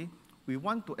Authority. We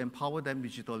want to empower them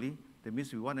digitally. That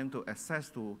means we want them to access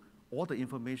to all the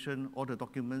information, all the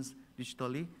documents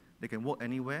digitally. They can work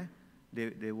anywhere.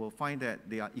 They will find that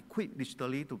they are equipped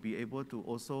digitally to be able to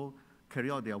also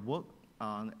carry out their work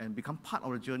and become part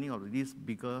of the journey of this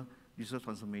bigger digital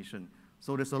transformation.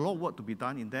 So there's a lot of work to be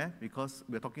done in there because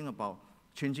we're talking about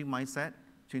changing mindset,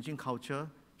 changing culture,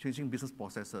 changing business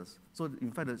processes. So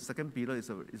in fact, the second pillar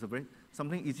is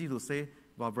something easy to say,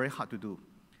 but very hard to do.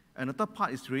 And the third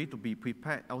part is really to be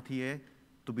prepared, LTA,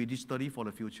 to be digitally for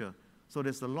the future. So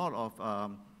there's a lot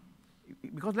of,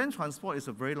 because land transport is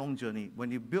a very long journey. When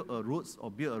you build a route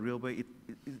or build a railway,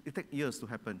 it takes years to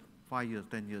happen, 5 years,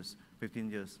 10 years,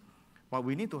 15 years. But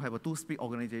we need to have a two-speed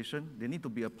organization. They need to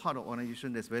be a part of an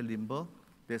organization that's very limber,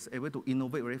 that's able to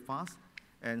innovate very fast.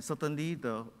 And certainly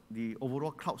the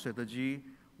overall cloud strategy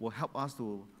will help us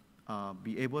to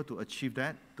be able to achieve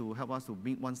that, to help us to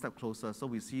be one step closer. So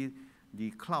we see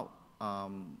the cloud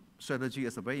strategy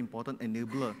as a very important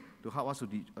enabler to help us to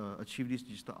achieve this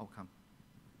digital outcome.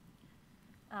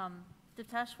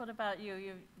 Ditesh, what about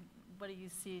you? What do you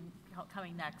see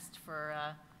coming next for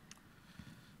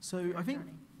So I think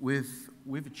journey?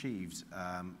 we've achieved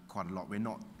quite a lot. We're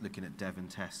not looking at dev and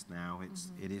test now.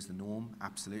 It is the norm,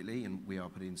 absolutely, and we are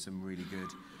putting some really good,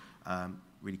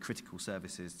 really critical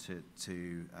services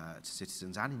to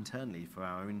citizens and internally for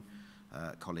our own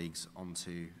colleagues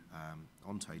onto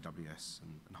AWS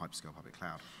and hyperscale public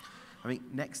cloud. I think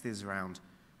next is around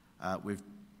we're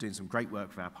doing some great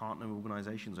work for our partner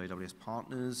organizations, AWS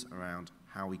partners, around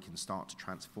how we can start to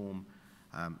transform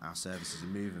our services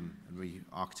and move them and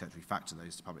re-architect, refactor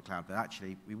those to public cloud. But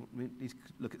actually, we need to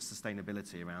look at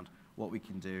sustainability around what we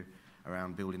can do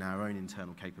around building our own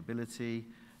internal capability,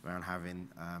 around having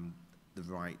the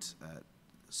right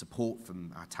support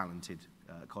from our talented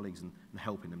colleagues and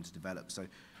helping them to develop. So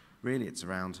really it's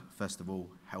around, first of all,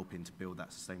 helping to build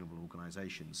that sustainable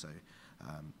organization so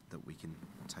that we can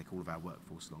take all of our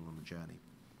workforce along on the journey.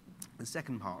 The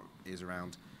second part is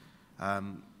around,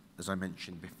 as I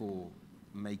mentioned before,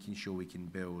 making sure we can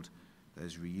build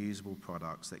those reusable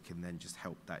products that can then just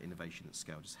help that innovation at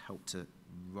scale, just help to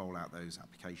roll out those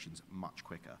applications much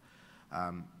quicker.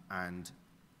 And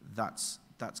that's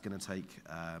going to take,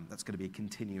 that's going to be a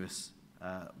continuous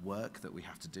work that we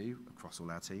have to do across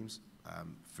all our teams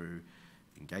through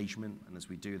engagement. And as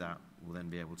we do that, we'll then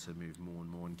be able to move more and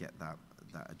more and get that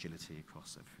agility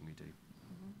across everything we do.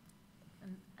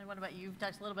 Mm-hmm. And what about you? You've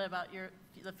talked a little bit about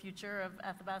the future of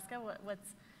Athabasca.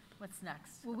 What's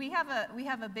next? Well, we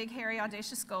have a big, hairy,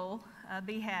 audacious goal,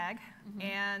 BHAG,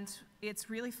 and it's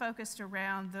really focused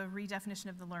around the redefinition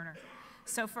of the learner.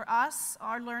 So for us,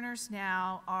 our learners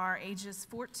now are ages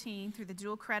 14 through the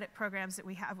dual credit programs that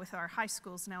we have with our high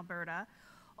schools in Alberta,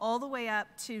 all the way up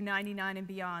to 99 and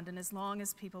beyond, and as long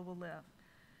as people will live.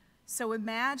 So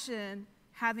imagine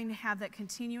having to have that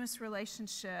continuous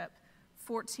relationship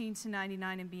 14 to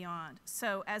 99 and beyond.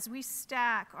 So as we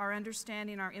stack our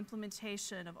understanding, our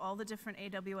implementation of all the different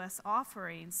AWS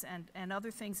offerings and other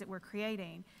things that we're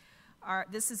creating,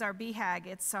 this is our BHAG.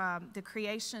 It's the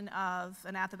creation of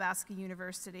an Athabasca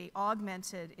University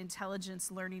augmented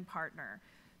intelligence learning partner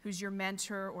who's your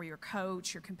mentor or your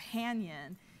coach, your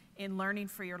companion in learning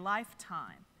for your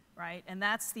lifetime, right? And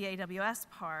that's the AWS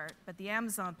part, but the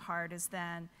Amazon part is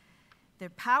then they're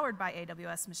powered by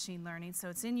AWS machine learning, so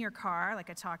it's in your car,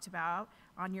 like I talked about,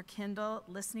 on your Kindle,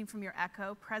 listening from your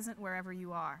Echo, present wherever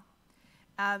you are.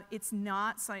 It's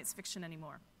not science fiction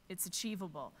anymore. It's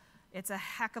achievable. It's a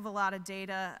heck of a lot of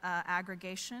data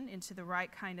aggregation into the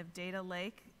right kind of data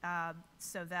lake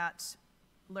so that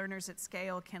learners at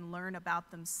scale can learn about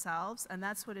themselves, and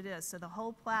that's what it is. So the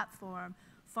whole platform,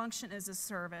 function as a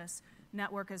service,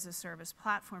 network as a service,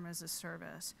 platform as a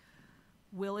service,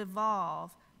 will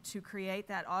evolve to create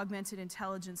that augmented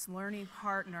intelligence learning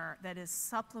partner that is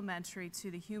supplementary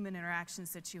to the human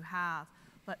interactions that you have,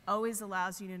 but always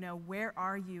allows you to know where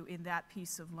are you in that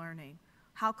piece of learning.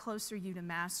 How close are you to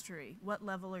mastery? What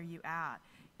level are you at?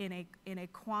 In a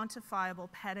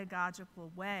quantifiable,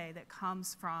 pedagogical way that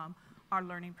comes from our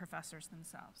learning professors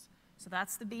themselves. So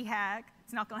that's the BHAG.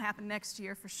 It's not going to happen next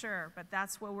year for sure, but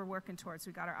that's what we're working towards.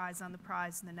 We've got our eyes on the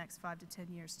prize in the next 5 to 10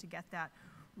 years to get that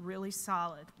really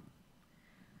solid.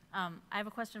 I have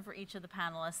a question for each of the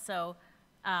panelists. So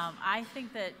I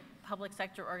think that public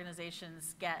sector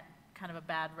organizations get kind of a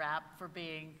bad rap for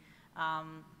being,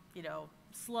 you know,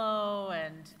 slow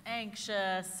and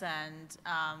anxious and,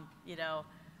 you know,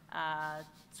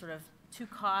 sort of too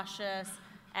cautious.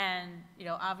 And, you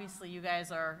know, obviously you guys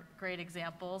are great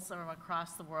examples from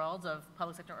across the world of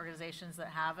public sector organizations that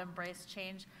have embraced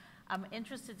change. I'm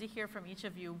interested to hear from each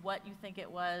of you what you think it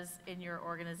was in your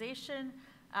organization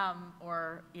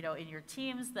or, you know, in your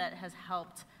teams that has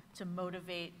helped to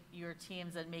motivate your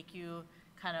teams and make you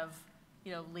kind of,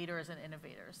 you know, leaders and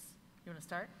innovators. You want to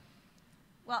start?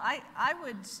 Well, I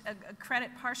would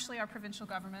credit partially our provincial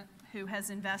government, who has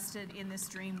invested in this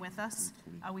dream with us.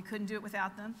 We couldn't do it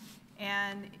without them.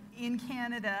 And in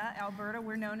Canada, Alberta,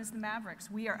 we're known as the Mavericks.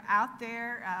 We are out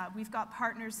there. We've got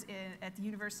partners at the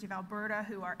University of Alberta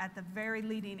who are at the very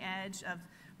leading edge of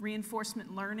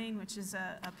reinforcement learning, which is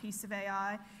a piece of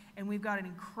AI. And we've got an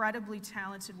incredibly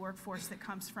talented workforce that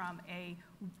comes from a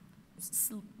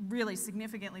really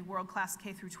significantly world-class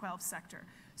K-12 sector.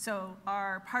 So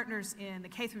our partners in the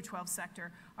K-12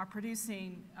 sector are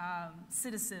producing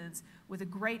citizens with a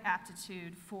great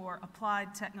aptitude for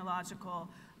applied technological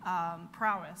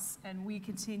prowess, and we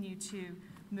continue to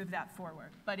move that forward.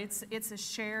 But it's a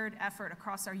shared effort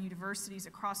across our universities,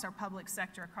 across our public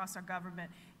sector, across our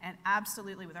government, and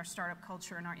absolutely with our startup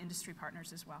culture and our industry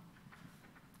partners as well.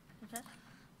 Okay.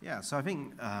 Yeah, so I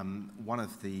think one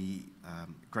of the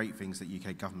great things that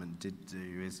UK government did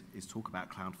do is talk about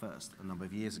cloud first a number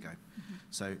of years ago. Mm-hmm.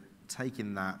 So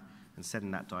taking that and setting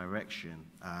that direction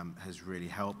has really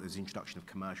helped. There's the introduction of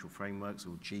commercial frameworks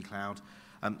called G-Cloud.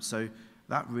 So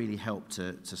that really helped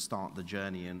to start the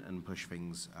journey and push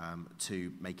things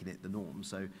to making it the norm.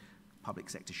 So public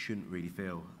sector shouldn't really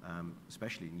feel,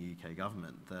 especially in UK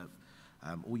government, that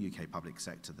or UK public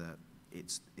sector, that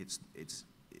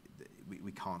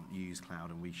we can't use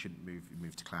cloud and we shouldn't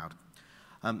move to cloud.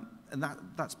 And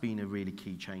that's been a really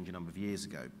key change a number of years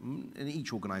ago. And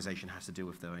each organization has to deal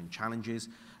with their own challenges.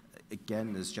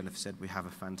 Again, as Jennifer said, we have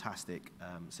a fantastic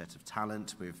set of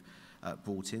talent. We've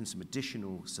brought in some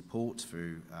additional support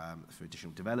through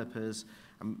additional developers.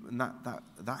 And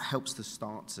that helps to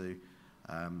start to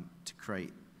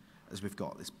create, as we've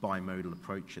got this bimodal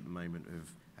approach at the moment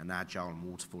of an agile and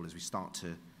waterfall, as we start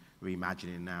to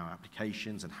reimagining now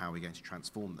applications and how we're going to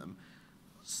transform them,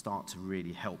 start to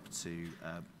really help to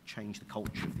change the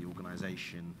culture of the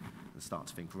organization and start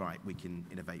to think, right, we can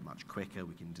innovate much quicker,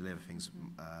 we can deliver things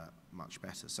much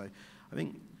better. So I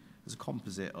think as a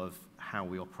composite of how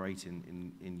we operate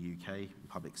in UK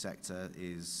public sector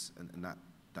is, and that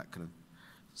kind of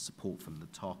support from the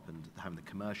top and having the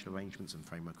commercial arrangements and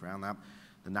framework around that,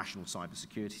 the National Cyber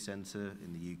Security Centre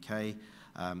in the UK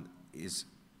is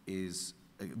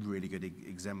a really good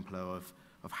exemplar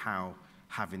of how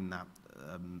having that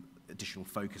additional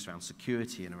focus around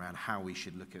security and around how we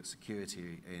should look at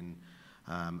security in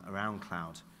around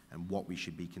cloud and what we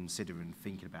should be considering,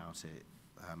 thinking about it,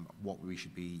 what we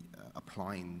should be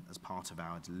applying as part of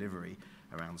our delivery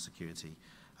around security.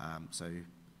 So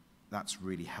that's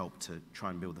really helped to try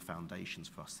and build the foundations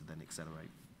for us to then accelerate.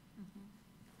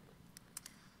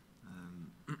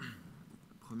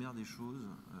 Première des choses,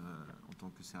 en tant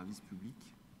que service public,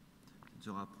 c'est de se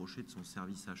rapprocher de son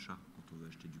service achat quand on veut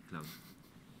acheter du cloud.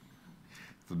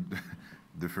 So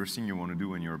the first thing you want to do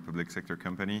when you're a public sector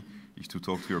company is to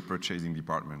talk to your purchasing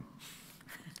department.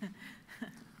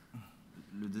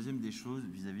 Le deuxième des choses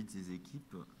vis-à-vis de ces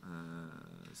équipes,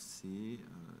 c'est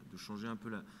de changer un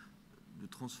peu de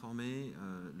transformer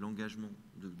l'engagement,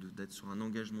 d'être sur un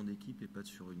engagement d'équipe et pas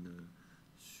sur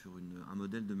un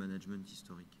modèle de management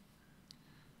historique.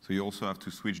 So you also have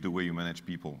to switch the way you manage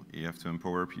people. You have to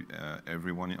empower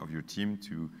every one of your team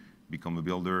to become a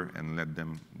builder and let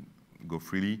them go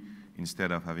freely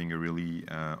instead of having a really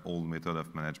old method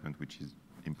of management which is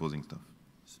imposing stuff.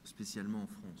 Spécialement en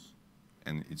France.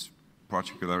 And it's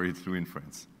particularly true in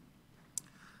France.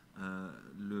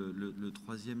 Le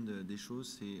troisième des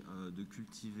choses, c'est de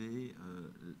cultiver,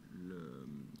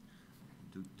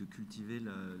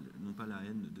 non pas la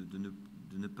haine,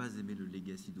 de ne pas aimer le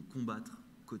legacy, de combattre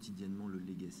quotidiennement le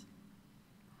legacy.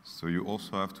 So you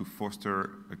also have to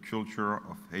foster a culture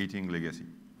of hating legacy.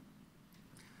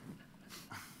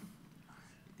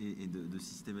 Et de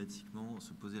systématiquement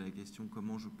se poser la question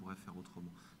comment je pourrais faire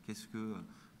autrement.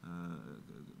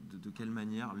 De quelle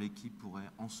manière l'équipe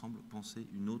pourrait ensemble penser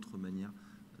une autre manière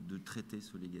de traiter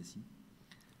ce legacy.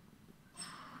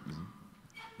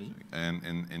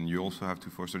 And you also have to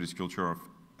foster this culture of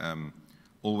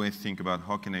always think about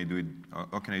how can I do it,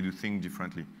 how can I do things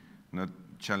differently, not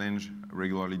challenge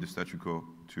regularly the statu quo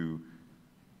to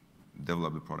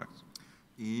develop the product.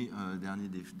 Et dernière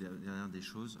des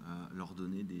choses, leur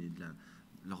donner de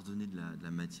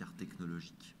la matière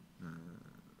technologique.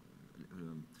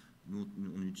 Nous,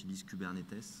 on utilise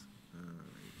Kubernetes.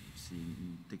 C'est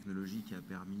une technologie qui a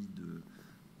permis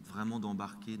vraiment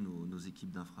d'embarquer nos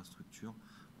équipes d'infrastructure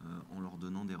en leur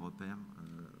donnant des repères,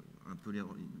 un peu ils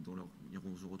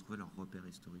ont retrouvé leurs repères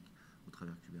historiques au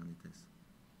travers Kubernetes.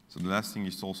 So the last thing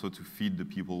is also to feed the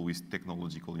people with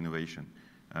technological innovation.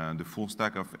 The full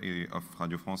stack of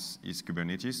Radio France is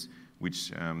Kubernetes,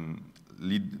 which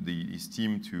lead his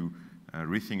team to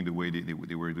rethink the way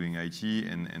they were doing IT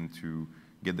and to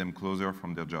get them closer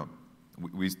from their job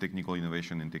with technical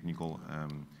innovation and technical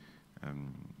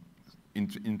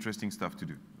interesting stuff to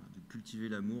do. De cultiver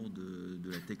l'amour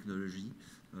de la technologie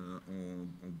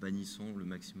en bannissant le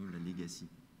maximum la legacy.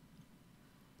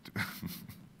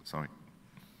 Sorry.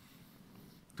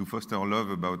 To foster love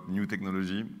about new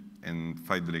technology and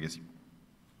fight the legacy.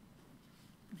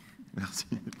 Merci.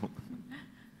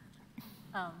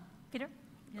 Peter?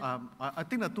 I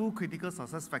think the two critical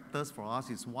success factors for us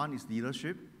is one is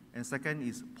leadership and second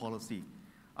is policy.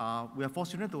 We are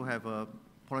fortunate to have a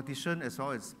politician as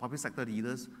well as public sector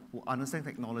leaders who understand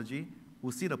technology,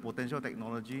 who see the potential of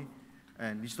technology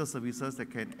and digital services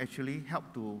that can actually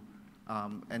help to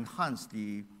enhance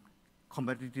the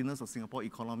competitiveness of Singapore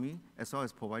economy, as well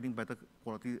as providing better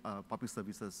quality public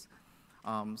services.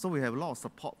 So we have a lot of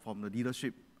support from the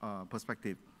leadership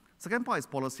perspective. Second part is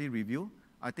policy review.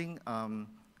 I think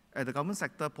at the government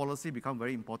sector, policy become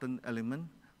very important element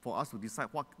for us to decide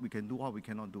what we can do, what we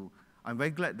cannot do. I'm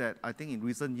very glad that I think in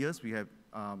recent years we have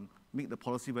made the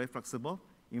policy very flexible.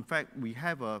 In fact, we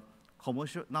have a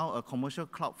commercial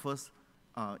cloud-first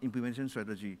implementation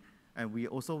strategy, and we are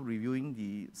also reviewing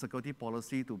the security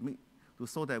policy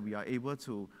so that we are able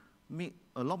to make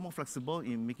a lot more flexible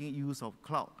in making use of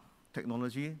cloud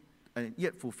technology and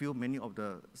yet fulfill many of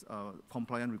the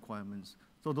compliant requirements.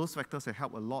 So those factors have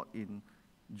helped a lot in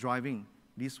driving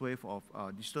this wave of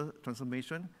digital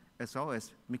transformation, as well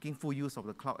as making full use of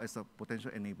the cloud as a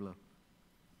potential enabler.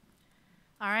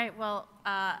 All right, well,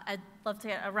 I'd love to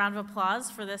get a round of applause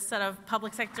for this set of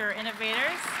public sector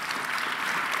innovators.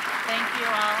 Thank you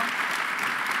all.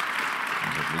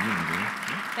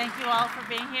 Thank you all for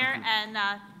being here, and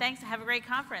thanks. Have a great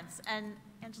conference. And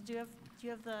Angela, do you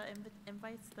have the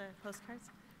invites, the postcards?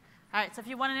 All right, so if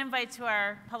you want an invite to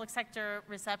our public sector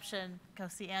reception, go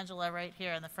see Angela right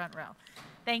here in the front row.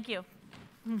 Thank you.